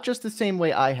 it's not just the same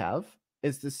way I have.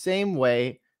 It's the same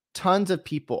way tons of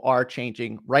people are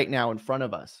changing right now in front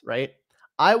of us, right?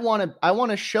 I want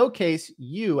to showcase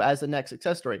you as the next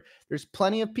success story. There's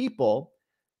plenty of people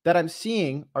that I'm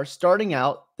seeing are starting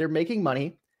out, they're making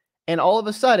money, and all of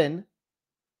a sudden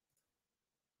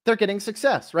they're getting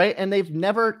success, right? And they've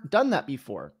never done that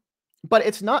before. But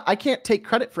it's not, I can't take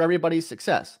credit for everybody's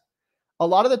success. A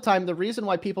lot of the time, the reason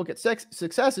why people get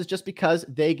success is just because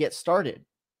they get started,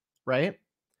 right?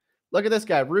 Look at this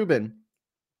guy, Ruben.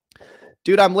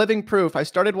 Dude, I'm living proof. I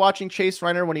started watching Chase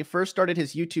Reiner when he first started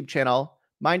his YouTube channel.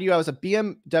 Mind you, I was a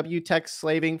BMW tech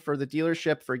slaving for the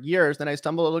dealership for years. Then I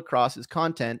stumbled across his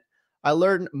content. I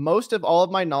learned most of all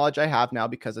of my knowledge I have now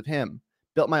because of him.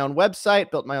 Built my own website,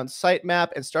 built my own sitemap,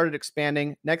 and started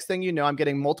expanding. Next thing you know, I'm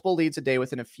getting multiple leads a day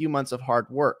within a few months of hard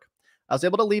work. I was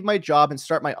able to leave my job and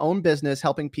start my own business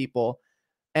helping people.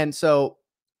 And so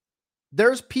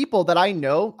there's people that I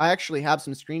know, I actually have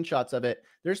some screenshots of it.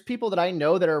 There's people that I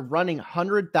know that are running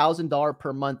 $100,000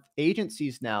 per month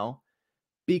agencies now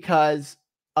because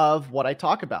of what I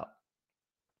talk about.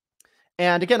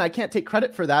 And again, I can't take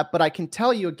credit for that, but I can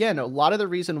tell you again, a lot of the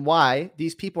reason why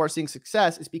these people are seeing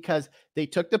success is because they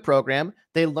took the program,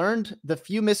 they learned the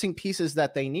few missing pieces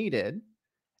that they needed,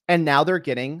 and now they're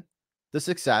getting the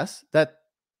success that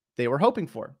they were hoping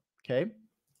for. Okay.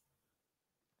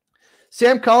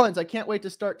 Sam Collins, I can't wait to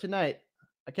start tonight.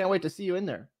 I can't wait to see you in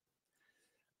there.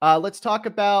 Let's talk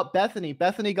about Bethany.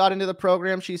 Bethany got into the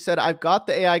program. She said, I've got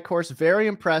the AI course. Very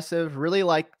impressive. Really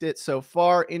liked it so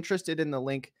far. Interested in the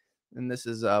link. And this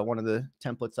is one of the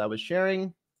templates I was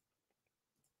sharing.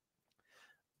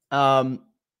 But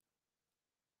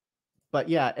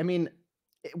yeah, I mean,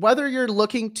 whether you're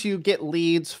looking to get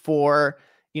leads for,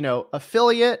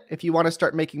 affiliate, if you want to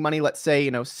start making money, let's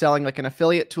say, selling like an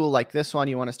affiliate tool like this one,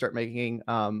 you want to start making,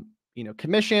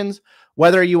 commissions,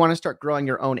 whether you want to start growing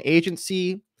your own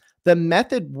agency, the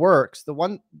method works.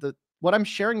 What I'm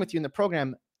sharing with you in the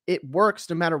program, it works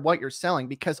no matter what you're selling,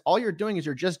 because all you're doing is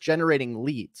you're just generating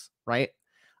leads, right?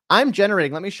 I'm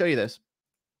generating, let me show you this.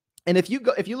 And if you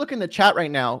look in the chat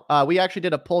right now, we actually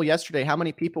did a poll yesterday, how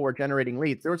many people were generating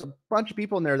leads. There was a bunch of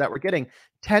people in there that were getting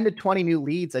 10 to 20 new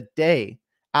leads a day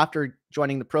after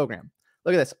joining the program.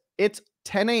 Look at this. It's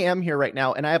 10 a.m. here right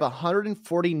now, and I have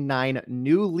 149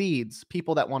 new leads,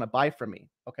 people that want to buy from me.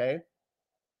 Okay.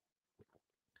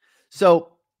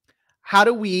 So how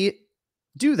do we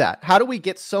do that? How do we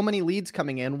get so many leads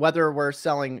coming in, whether we're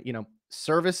selling,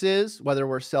 services, whether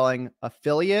we're selling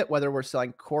affiliate, whether we're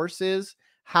selling courses?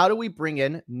 How do we bring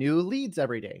in new leads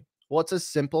every day? Well, it's a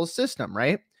simple system,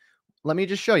 right? Let me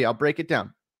just show you. I'll break it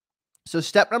down. So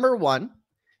step number one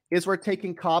is we're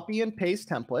taking copy and paste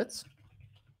templates,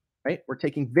 right? We're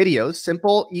taking videos,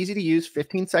 simple, easy to use,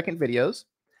 15-second videos,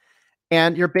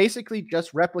 and you're basically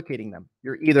just replicating them.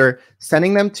 You're either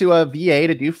sending them to a VA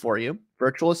to do for you,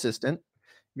 virtual assistant,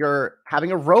 you're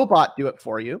having a robot do it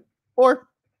for you, or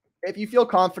if you feel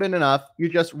confident enough, you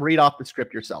just read off the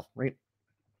script yourself, right?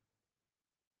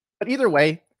 But either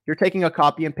way, you're taking a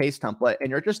copy and paste template and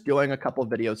you're just doing a couple of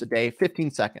videos a day,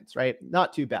 15 seconds, right?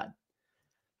 Not too bad.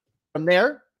 From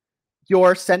there,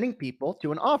 you're sending people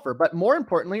to an offer, but more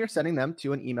importantly, you're sending them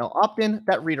to an email opt-in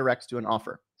that redirects to an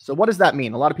offer. So what does that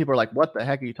mean? A lot of people are like, what the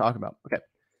heck are you talking about? Okay.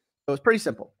 So it's pretty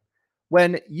simple.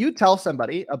 When you tell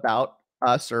somebody about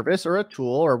a service or a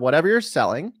tool or whatever you're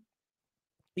selling,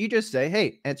 you just say,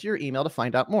 hey, enter your email to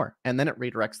find out more. And then it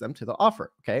redirects them to the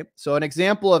offer. Okay. So an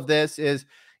example of this is,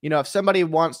 if somebody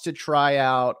wants to try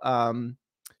out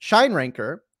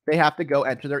ShineRanker, they have to go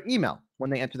enter their email. When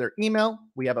they enter their email,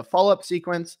 we have a follow-up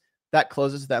sequence that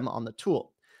closes them on the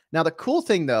tool. Now, the cool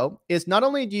thing, though, is not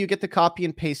only do you get the copy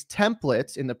and paste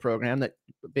templates in the program that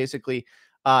basically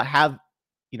have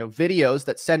videos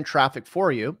that send traffic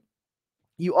for you,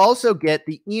 you also get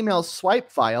the email swipe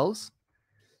files.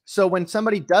 So when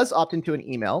somebody does opt into an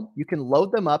email, you can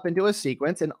load them up into a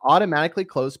sequence and automatically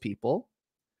close people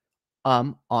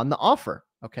on the offer.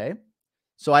 Okay.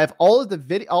 So I have all of the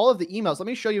emails. Let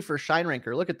me show you for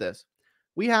ShineRanker. Look at this.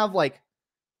 We have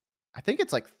I think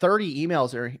it's 30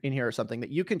 emails are in here or something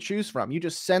that you can choose from. You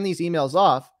just send these emails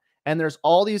off, and there's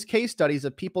all these case studies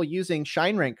of people using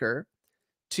ShineRanker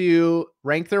to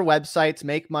rank their websites,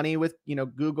 make money with,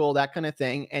 Google, that kind of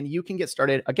thing. And you can get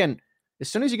started. Again, as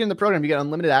soon as you get in the program, you get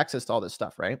unlimited access to all this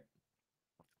stuff, right?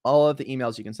 All of the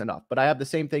emails you can send off. But I have the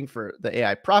same thing for the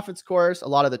AI Profits course. A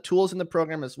lot of the tools in the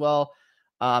program as well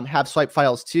have swipe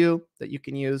files too that you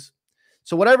can use.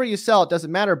 So whatever you sell, it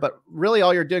doesn't matter. But really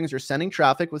all you're doing is you're sending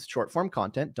traffic with short form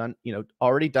content,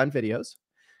 already done videos.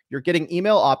 You're getting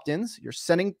email opt-ins. You're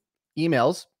sending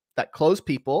emails that close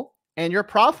people, and you're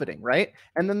profiting, right?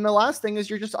 And then the last thing is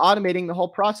you're just automating the whole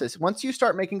process. Once you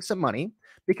start making some money,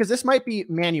 because this might be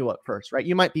manual at first, right?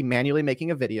 You might be manually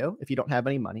making a video if you don't have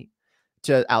any money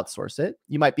to outsource it.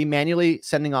 You might be manually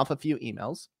sending off a few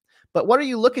emails. But what are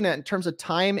you looking at in terms of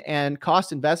time and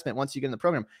cost investment once you get in the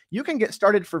program? You can get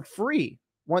started for free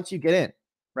once you get in,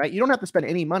 right? You don't have to spend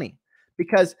any money,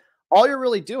 because all you're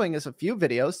really doing is a few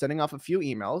videos, sending off a few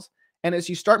emails. And as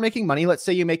you start making money, let's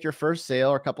say you make your first sale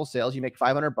or a couple sales, you make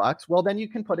 $500. Well, then you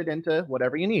can put it into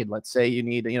whatever you need. Let's say you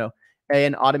need,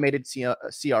 an automated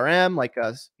CRM, like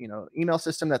a, email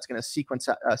system that's going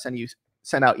to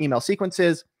send out email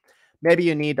sequences. Maybe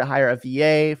you need to hire a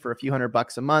VA for a few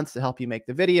 $100 a month to help you make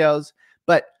the videos,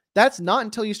 but that's not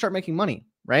until you start making money,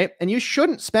 right? And you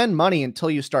shouldn't spend money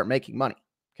until you start making money.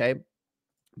 Okay.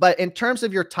 But in terms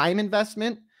of your time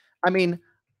investment, I mean,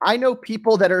 I know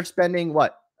people that are spending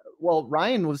what? Well,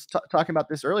 Ryan was talking about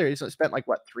this earlier. He spent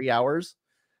 3 hours.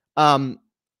 I'm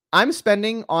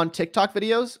spending on TikTok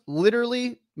videos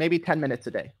literally maybe 10 minutes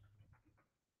a day.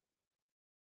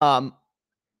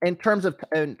 In terms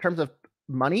of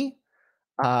money,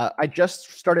 I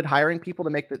just started hiring people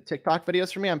to make the TikTok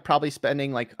videos for me. I'm probably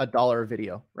spending like $1 a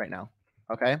video right now.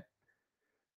 Okay.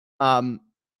 Um,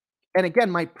 and again,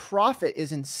 my profit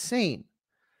is insane.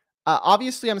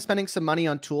 Obviously, I'm spending some money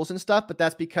on tools and stuff, but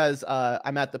that's because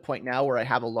I'm at the point now where I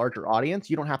have a larger audience.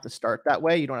 You don't have to start that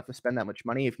way. You don't have to spend that much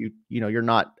money if you're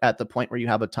not at the point where you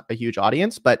have a huge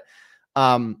audience. But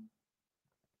um,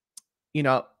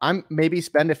 I'm maybe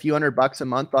spend a few $100 a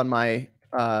month on my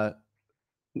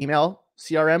email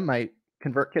CRM, my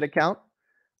ConvertKit account.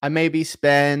 I maybe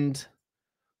spend,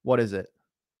 what is it?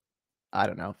 I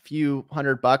don't know, a few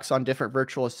 $100 on different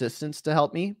virtual assistants to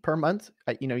help me per month.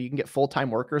 You can get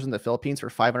full-time workers in the Philippines for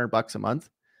 $500 a month.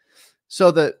 So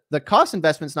the cost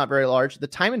investment's not very large. The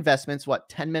time investment's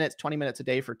 10 minutes, 20 minutes a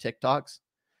day for TikToks.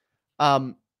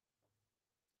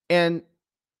 And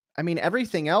I mean,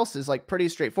 everything else is like pretty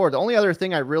straightforward. The only other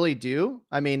thing I really do,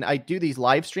 I do these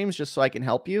live streams just so I can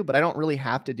help you, but I don't really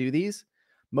have to do these.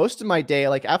 Most of my day,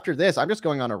 like after this, I'm just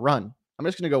going on a run. I'm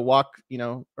just going to go walk,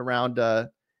 around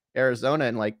Arizona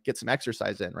and like get some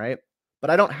exercise in, right? But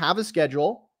I don't have a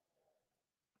schedule.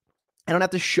 I don't have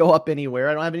to show up anywhere.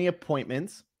 I don't have any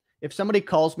appointments. If somebody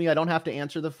calls me, I don't have to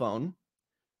answer the phone,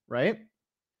 right?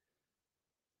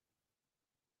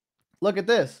 Look at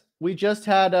this. We just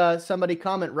had somebody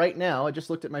comment right now. I just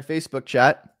looked at my Facebook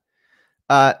chat.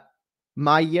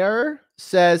 Mayer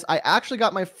says, I actually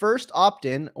got my first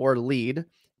opt-in or lead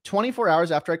 24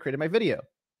 hours after I created my video.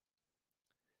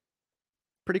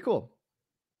 Pretty cool.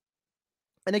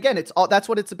 And again, that's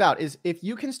what it's about, is if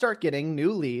you can start getting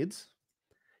new leads,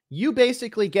 you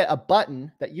basically get a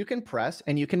button that you can press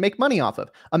and you can make money off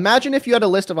of. Imagine if you had a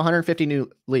list of 150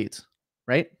 new leads,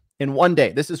 right? In one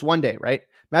day. This is one day, right?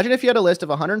 Imagine if you had a list of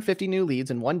 150 new leads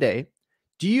in one day.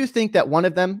 Do you think that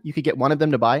you could get one of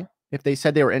them to buy if they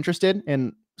said they were interested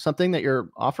in something that you're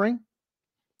offering?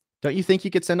 Don't you think you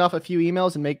could send off a few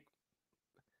emails and make a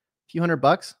few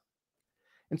 $100?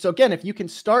 And so again, if you can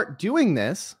start doing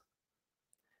this,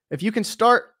 if you can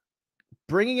start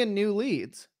bringing in new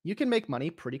leads, you can make money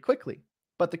pretty quickly.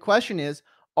 But the question is,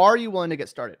 are you willing to get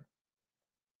started?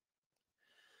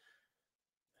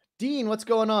 Dean, what's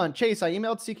going on? Chase, I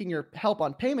emailed seeking your help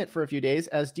on payment for a few days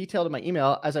as detailed in my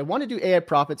email. As I want to do AI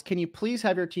profits, can you please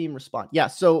have your team respond? Yeah,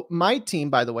 so my team,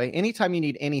 by the way, anytime you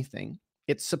need anything,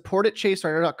 it's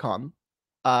support@chasereiner.com.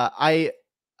 I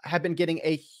have been getting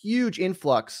a huge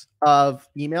influx of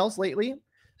emails lately,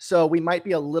 so we might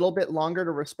be a little bit longer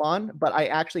to respond, but I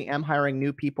actually am hiring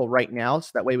new people right now, so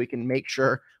that way we can make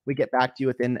sure we get back to you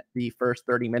within the first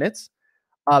 30 minutes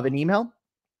of an email.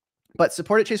 But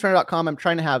support@chasereiner.com, I'm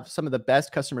trying to have some of the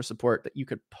best customer support that you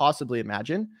could possibly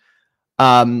imagine.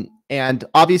 And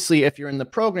obviously, if you're in the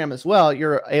program as well,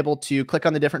 you're able to click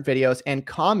on the different videos and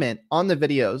comment on the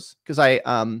videos, because I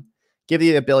give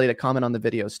you the ability to comment on the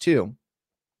videos too.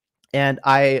 And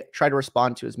I try to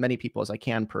respond to as many people as I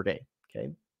can per day.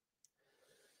 Okay.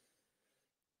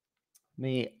 Let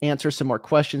me answer some more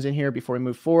questions in here before we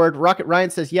move forward. Rocket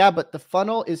Ryan says, yeah, but the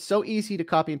funnel is so easy to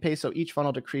copy and paste, so each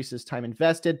funnel decreases time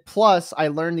invested. Plus, I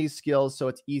learned these skills, so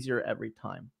it's easier every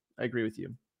time. I agree with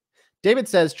you. David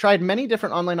says, tried many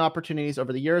different online opportunities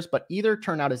over the years, but either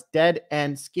turn out as dead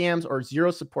end scams or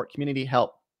zero support community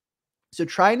help. So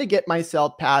trying to get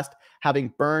myself past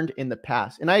having burned in the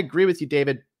past. And I agree with you,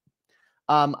 David.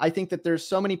 I think that there's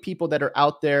so many people that are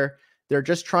out there. They're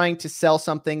just trying to sell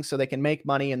something so they can make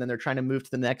money, and then they're trying to move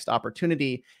to the next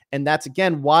opportunity. And that's,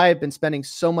 again, why I've been spending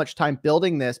so much time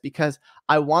building this, because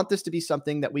I want this to be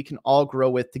something that we can all grow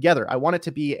with together. I want it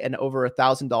to be an over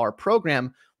 $1,000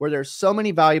 program where there's so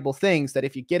many valuable things that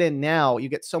if you get in now, you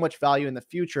get so much value in the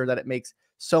future that it makes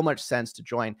so much sense to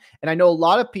join. And I know a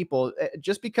lot of people,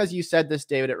 just because you said this,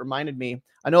 David, it reminded me,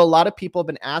 I know a lot of people have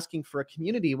been asking for a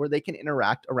community where they can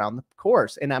interact around the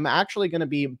course. And I'm actually going to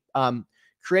be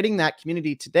creating that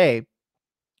community today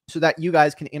so that you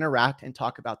guys can interact and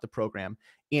talk about the program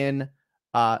in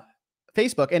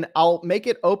Facebook. And I'll make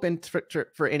it open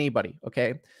for anybody.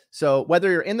 Okay. So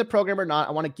whether you're in the program or not,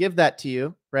 I want to give that to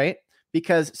you, right?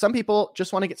 Because some people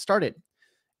just want to get started.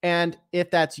 And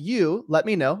if that's you, let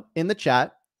me know in the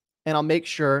chat and I'll make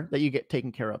sure that you get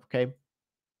taken care of. Okay.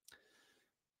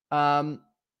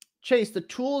 Chase, the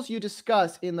tools you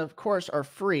discuss in the course are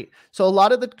free. So a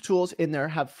lot of the tools in there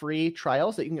have free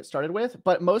trials that you can get started with,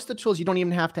 but most of the tools you don't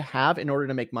even have to have in order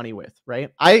to make money with,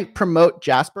 right? I promote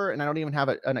Jasper and I don't even have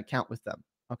an account with them.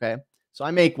 Okay. So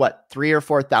I make what,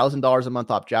 $3,000 or $4,000 a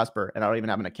month off Jasper, and I don't even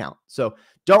have an account. So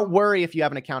don't worry if you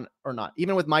have an account or not.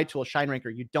 Even with my tool,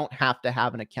 ShineRanker, you don't have to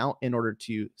have an account in order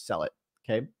to sell it.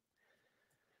 Okay.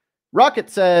 Rocket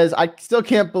says, I still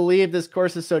can't believe this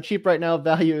course is so cheap right now.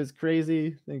 Value is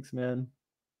crazy. Thanks, man.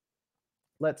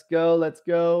 Let's go. Let's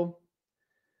go.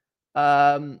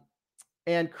 And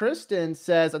Kristen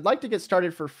says, I'd like to get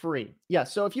started for free. Yeah.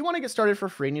 So if you want to get started for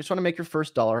free and you just want to make your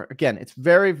first dollar, again, it's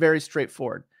very, very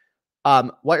straightforward.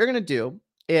 What you're going to do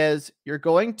is you're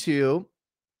going to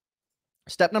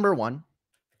step number one.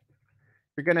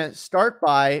 You're going to start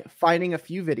by finding a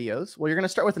few videos. Well, you're going to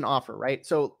start with an offer, right?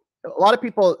 So a lot of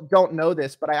people don't know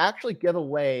this, but I actually give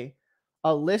away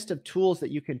a list of tools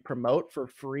that you can promote for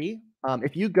free.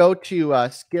 If you go to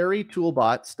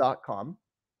scarytoolbots.com,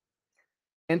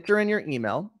 enter in your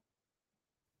email.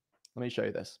 Let me show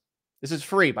you this. This is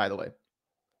free, by the way.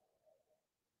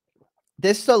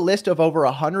 This is a list of over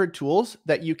 100 tools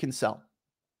that you can sell,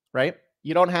 right?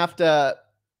 You don't have to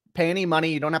pay any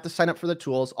money. You don't have to sign up for the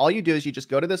tools. All you do is you just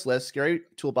go to this list,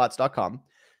 scarytoolbots.com,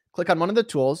 click on one of the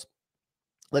tools.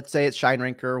 Let's say it's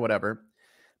ShineRanker or whatever.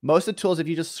 Most of the tools, if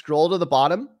you just scroll to the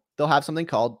bottom, they'll have something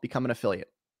called Become an Affiliate.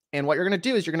 And what you're going to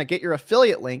do is you're going to get your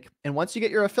affiliate link. And once you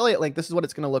get your affiliate link, this is what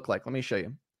it's going to look like. Let me show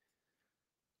you.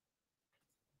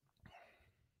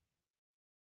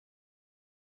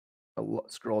 I'll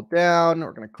scroll down.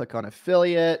 We're going to click on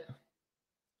affiliate.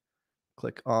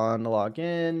 Click on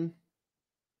login.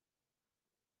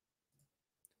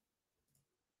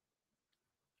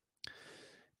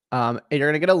 And you're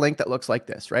going to get a link that looks like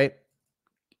this, right?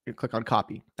 You click on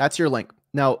copy. That's your link.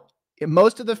 Now,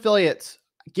 most of the affiliates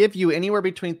give you anywhere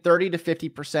between 30 to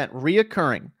 50%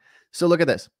 reoccurring. So look at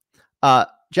this.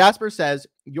 Jasper says,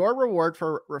 your reward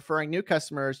for referring new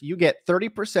customers, you get 30%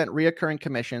 reoccurring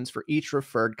commissions for each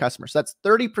referred customer. So that's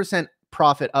 30%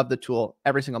 profit of the tool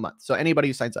every single month. So anybody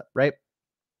who signs up, right?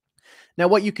 Now,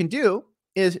 what you can do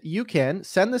is you can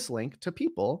send this link to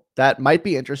people that might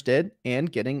be interested in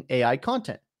getting AI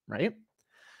content, right?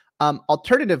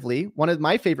 Alternatively, one of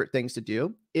my favorite things to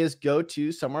do is go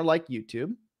to somewhere like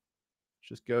YouTube.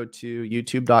 Just go to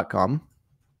youtube.com.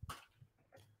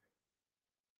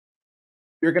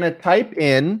 You're going to type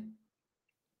in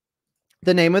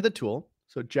the name of the tool.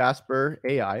 So Jasper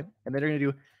AI, and then you're going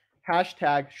to do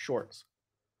hashtag shorts.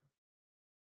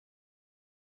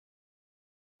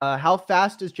 How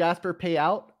fast does Jasper pay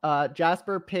out?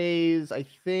 Jasper pays, I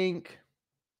think,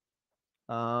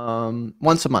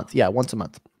 once a month. Yeah, once a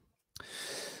month.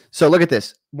 So look at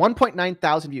this, 1.9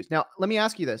 thousand views. Now, let me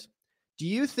ask you this. Do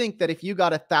you think that if you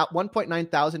got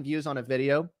 1.9 thousand views on a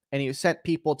video and you sent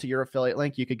people to your affiliate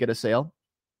link, you could get a sale?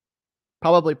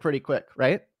 Probably pretty quick,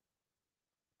 right?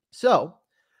 So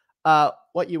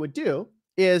what you would do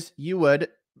is you would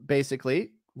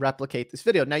basically replicate this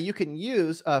video. Now you can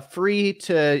use a free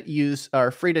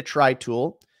to try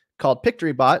tool called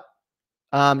PictoryBot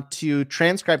to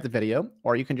transcribe the video,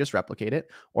 or you can just replicate it.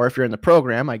 Or if you're in the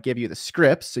program, I give you the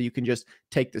scripts, so you can just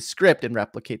take the script and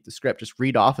replicate the script, just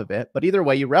read off of it. But either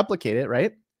way, you replicate it,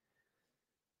 right?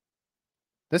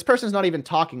 This person's not even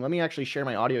talking. Let me actually share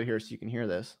my audio here so you can hear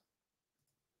this.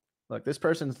 Look, this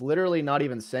person's literally not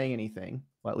even saying anything,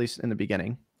 well, at least in the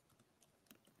beginning.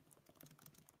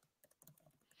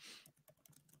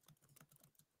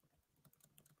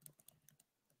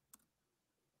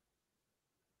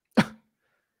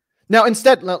 Now,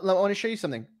 instead, I want to show you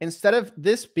something. Instead of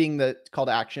this being the call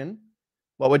to action,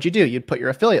 what would you do? You'd put your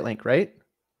affiliate link, right?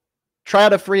 Try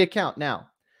out a free account now.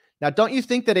 Now, don't you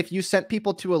think that if you sent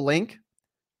people to a link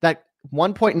that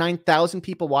 1.9 thousand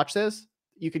people watch this,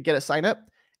 you could get a sign up?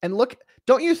 And look,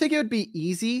 don't you think it would be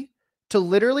easy to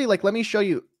literally, like, let me show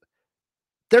you.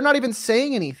 They're not even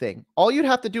saying anything. All you'd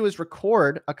have to do is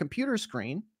record a computer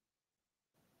screen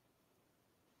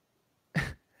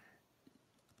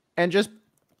and just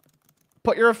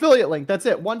put your affiliate link. That's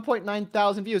it. 1.9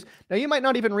 thousand views. Now, you might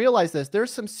not even realize this.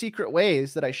 There's some secret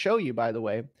ways that I show you, by the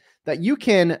way, that you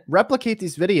can replicate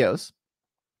these videos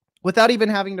without even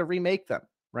having to remake them,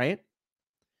 right?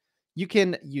 You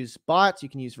can use bots, you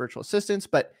can use virtual assistants,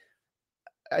 but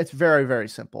it's very, very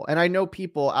simple. And I know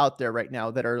people out there right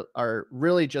now that are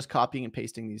really just copying and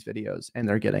pasting these videos, and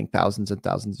they're getting thousands and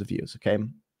thousands of views, okay?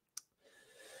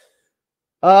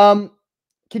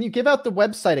 Can you give out the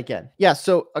website again? Yeah,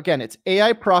 so again, it's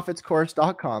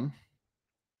aiprofitscourse.com.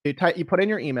 You put in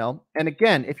your email. And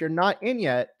again, if you're not in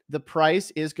yet, the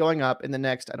price is going up in the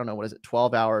next, I don't know, what is it,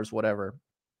 12 hours, whatever.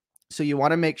 So you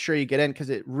want to make sure you get in, because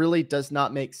it really does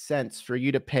not make sense for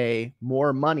you to pay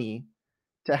more money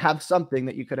to have something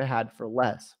that you could have had for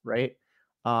less, right?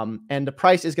 And the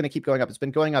price is going to keep going up. It's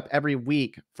been going up every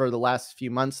week for the last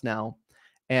few months now,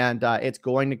 and it's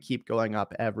going to keep going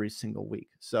up every single week.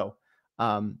 So,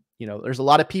 you know, there's a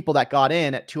lot of people that got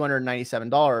in at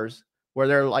 $297 where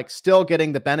they're like still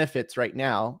getting the benefits right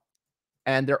now,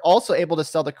 and they're also able to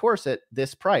sell the course at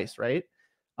this price, right?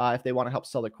 If they want to help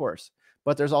sell the course.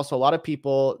 but there's also a lot of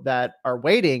people that are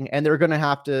waiting and they're going to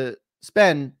have to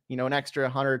spend, an extra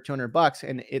 100, $200,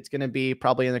 and it's going to be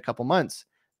probably in a couple months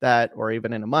or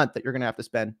even in a month that you're going to have to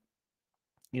spend,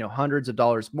 hundreds of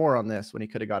dollars more on this when you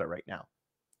could have got it right now.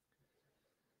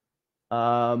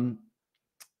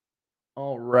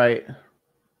 All right.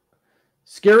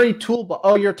 Scary Toolbot.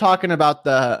 Oh, you're talking about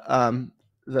the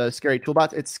Scary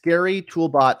Toolbots. It's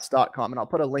scarytoolbots.com, and I'll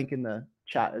put a link in the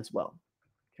chat as well.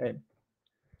 Okay.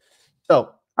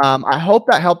 So I hope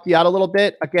that helped you out a little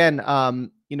bit. Again,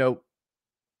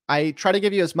 I try to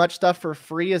give you as much stuff for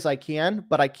free as I can,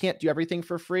 but I can't do everything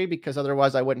for free because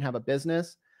otherwise I wouldn't have a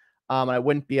business. I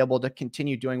wouldn't be able to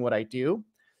continue doing what I do.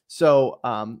 So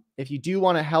if you do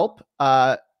want to help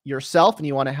yourself and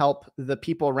you want to help the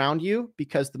people around you,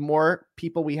 because the more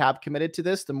people we have committed to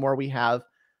this, the more we have,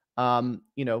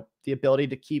 the ability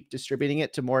to keep distributing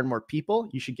it to more and more people,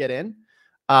 you should get in.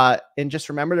 And just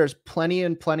remember, there's plenty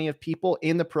of people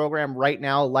in the program right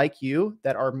now, like you,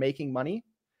 that are making money,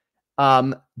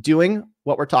 doing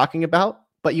what we're talking about,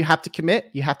 but you have to commit,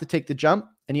 you have to take the jump,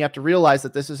 and you have to realize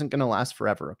that this isn't going to last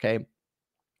forever. Okay.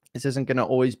 This isn't going to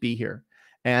always be here.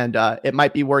 And, it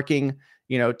might be working,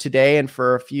 today and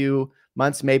for a few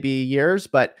months, maybe years,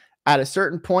 but at a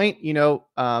certain point,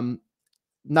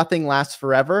 nothing lasts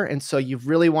forever. And so you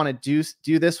really want to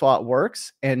do this while it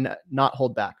works and not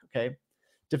hold back. Okay.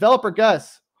 Developer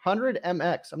Gus, 100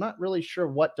 MX. I'm not really sure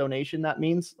what donation that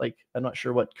means. Like, I'm not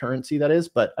sure what currency that is,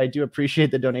 but I do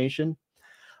appreciate the donation.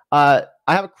 I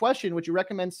have a question. Would you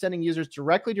recommend sending users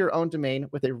directly to your own domain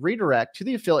with a redirect to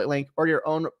the affiliate link or your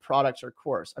own products or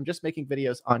course? I'm just making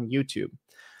videos on YouTube.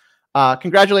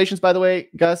 Congratulations, by the way,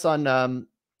 Gus, on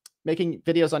making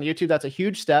videos on YouTube. That's a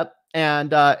huge step.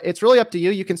 And it's really up to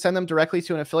you. You can send them directly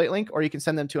to an affiliate link, or you can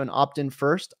send them to an opt-in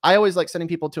first. I always like sending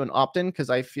people to an opt-in because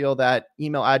I feel that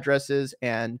email addresses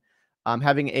and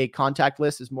having a contact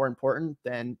list is more important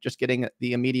than just getting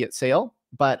the immediate sale.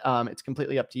 But it's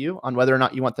completely up to you on whether or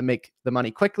not you want to make the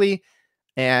money quickly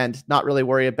and not really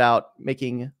worry about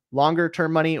making longer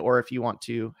term money, or if you want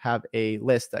to have a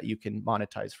list that you can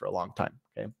monetize for a long time.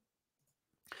 Okay.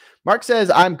 Mark says,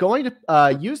 I'm going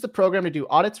to use the program to do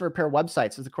audits and repair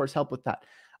websites. Does the course help with that?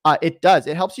 It does.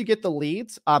 It helps you get the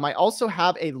leads. I also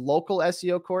have a local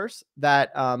SEO course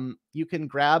that you can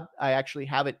grab. I actually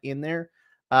have it in there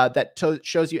that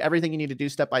shows you everything you need to do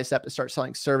step by step to start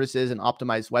selling services and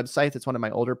optimize websites. It's one of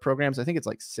my older programs. I think it's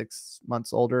like 6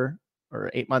 months older or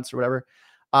 8 months or whatever,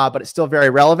 but it's still very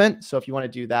relevant. So if you want to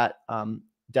do that,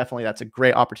 definitely that's a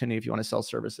great opportunity if you want to sell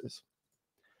services.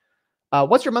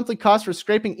 What's your monthly cost for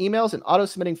scraping emails and auto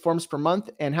submitting forms per month?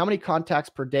 And how many contacts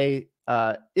per day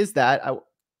is that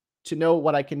to know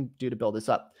what I can do to build this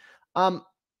up?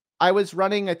 I was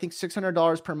running, I think,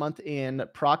 $600 per month in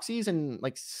proxies and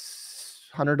like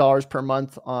 $100 per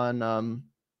month on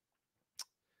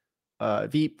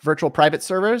virtual private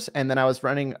servers. And then I was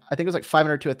running, I think it was like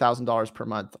 $500 to $1,000 per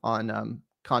month on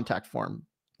contact form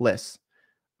lists.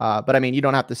 But I mean, you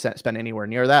don't have to spend anywhere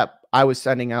near that. I was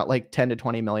sending out like 10 to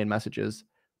 20 million messages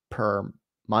per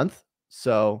month.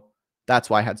 So that's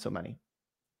why I had so many.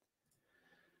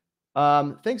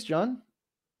 Thanks, John.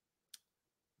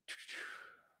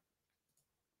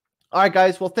 All right,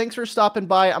 guys. Well, thanks for stopping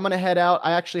by. I'm going to head out.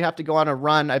 I actually have to go on a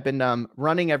run. I've been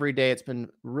running every day. It's been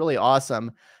really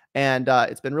awesome. And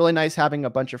it's been really nice having a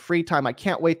bunch of free time. I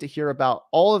can't wait to hear about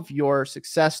all of your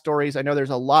success stories. I know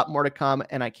there's a lot more to come,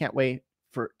 and I can't wait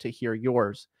to hear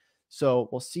yours. So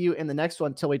we'll see you in the next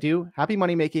one. Till we do, happy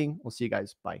money making. We'll see you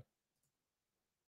guys. Bye.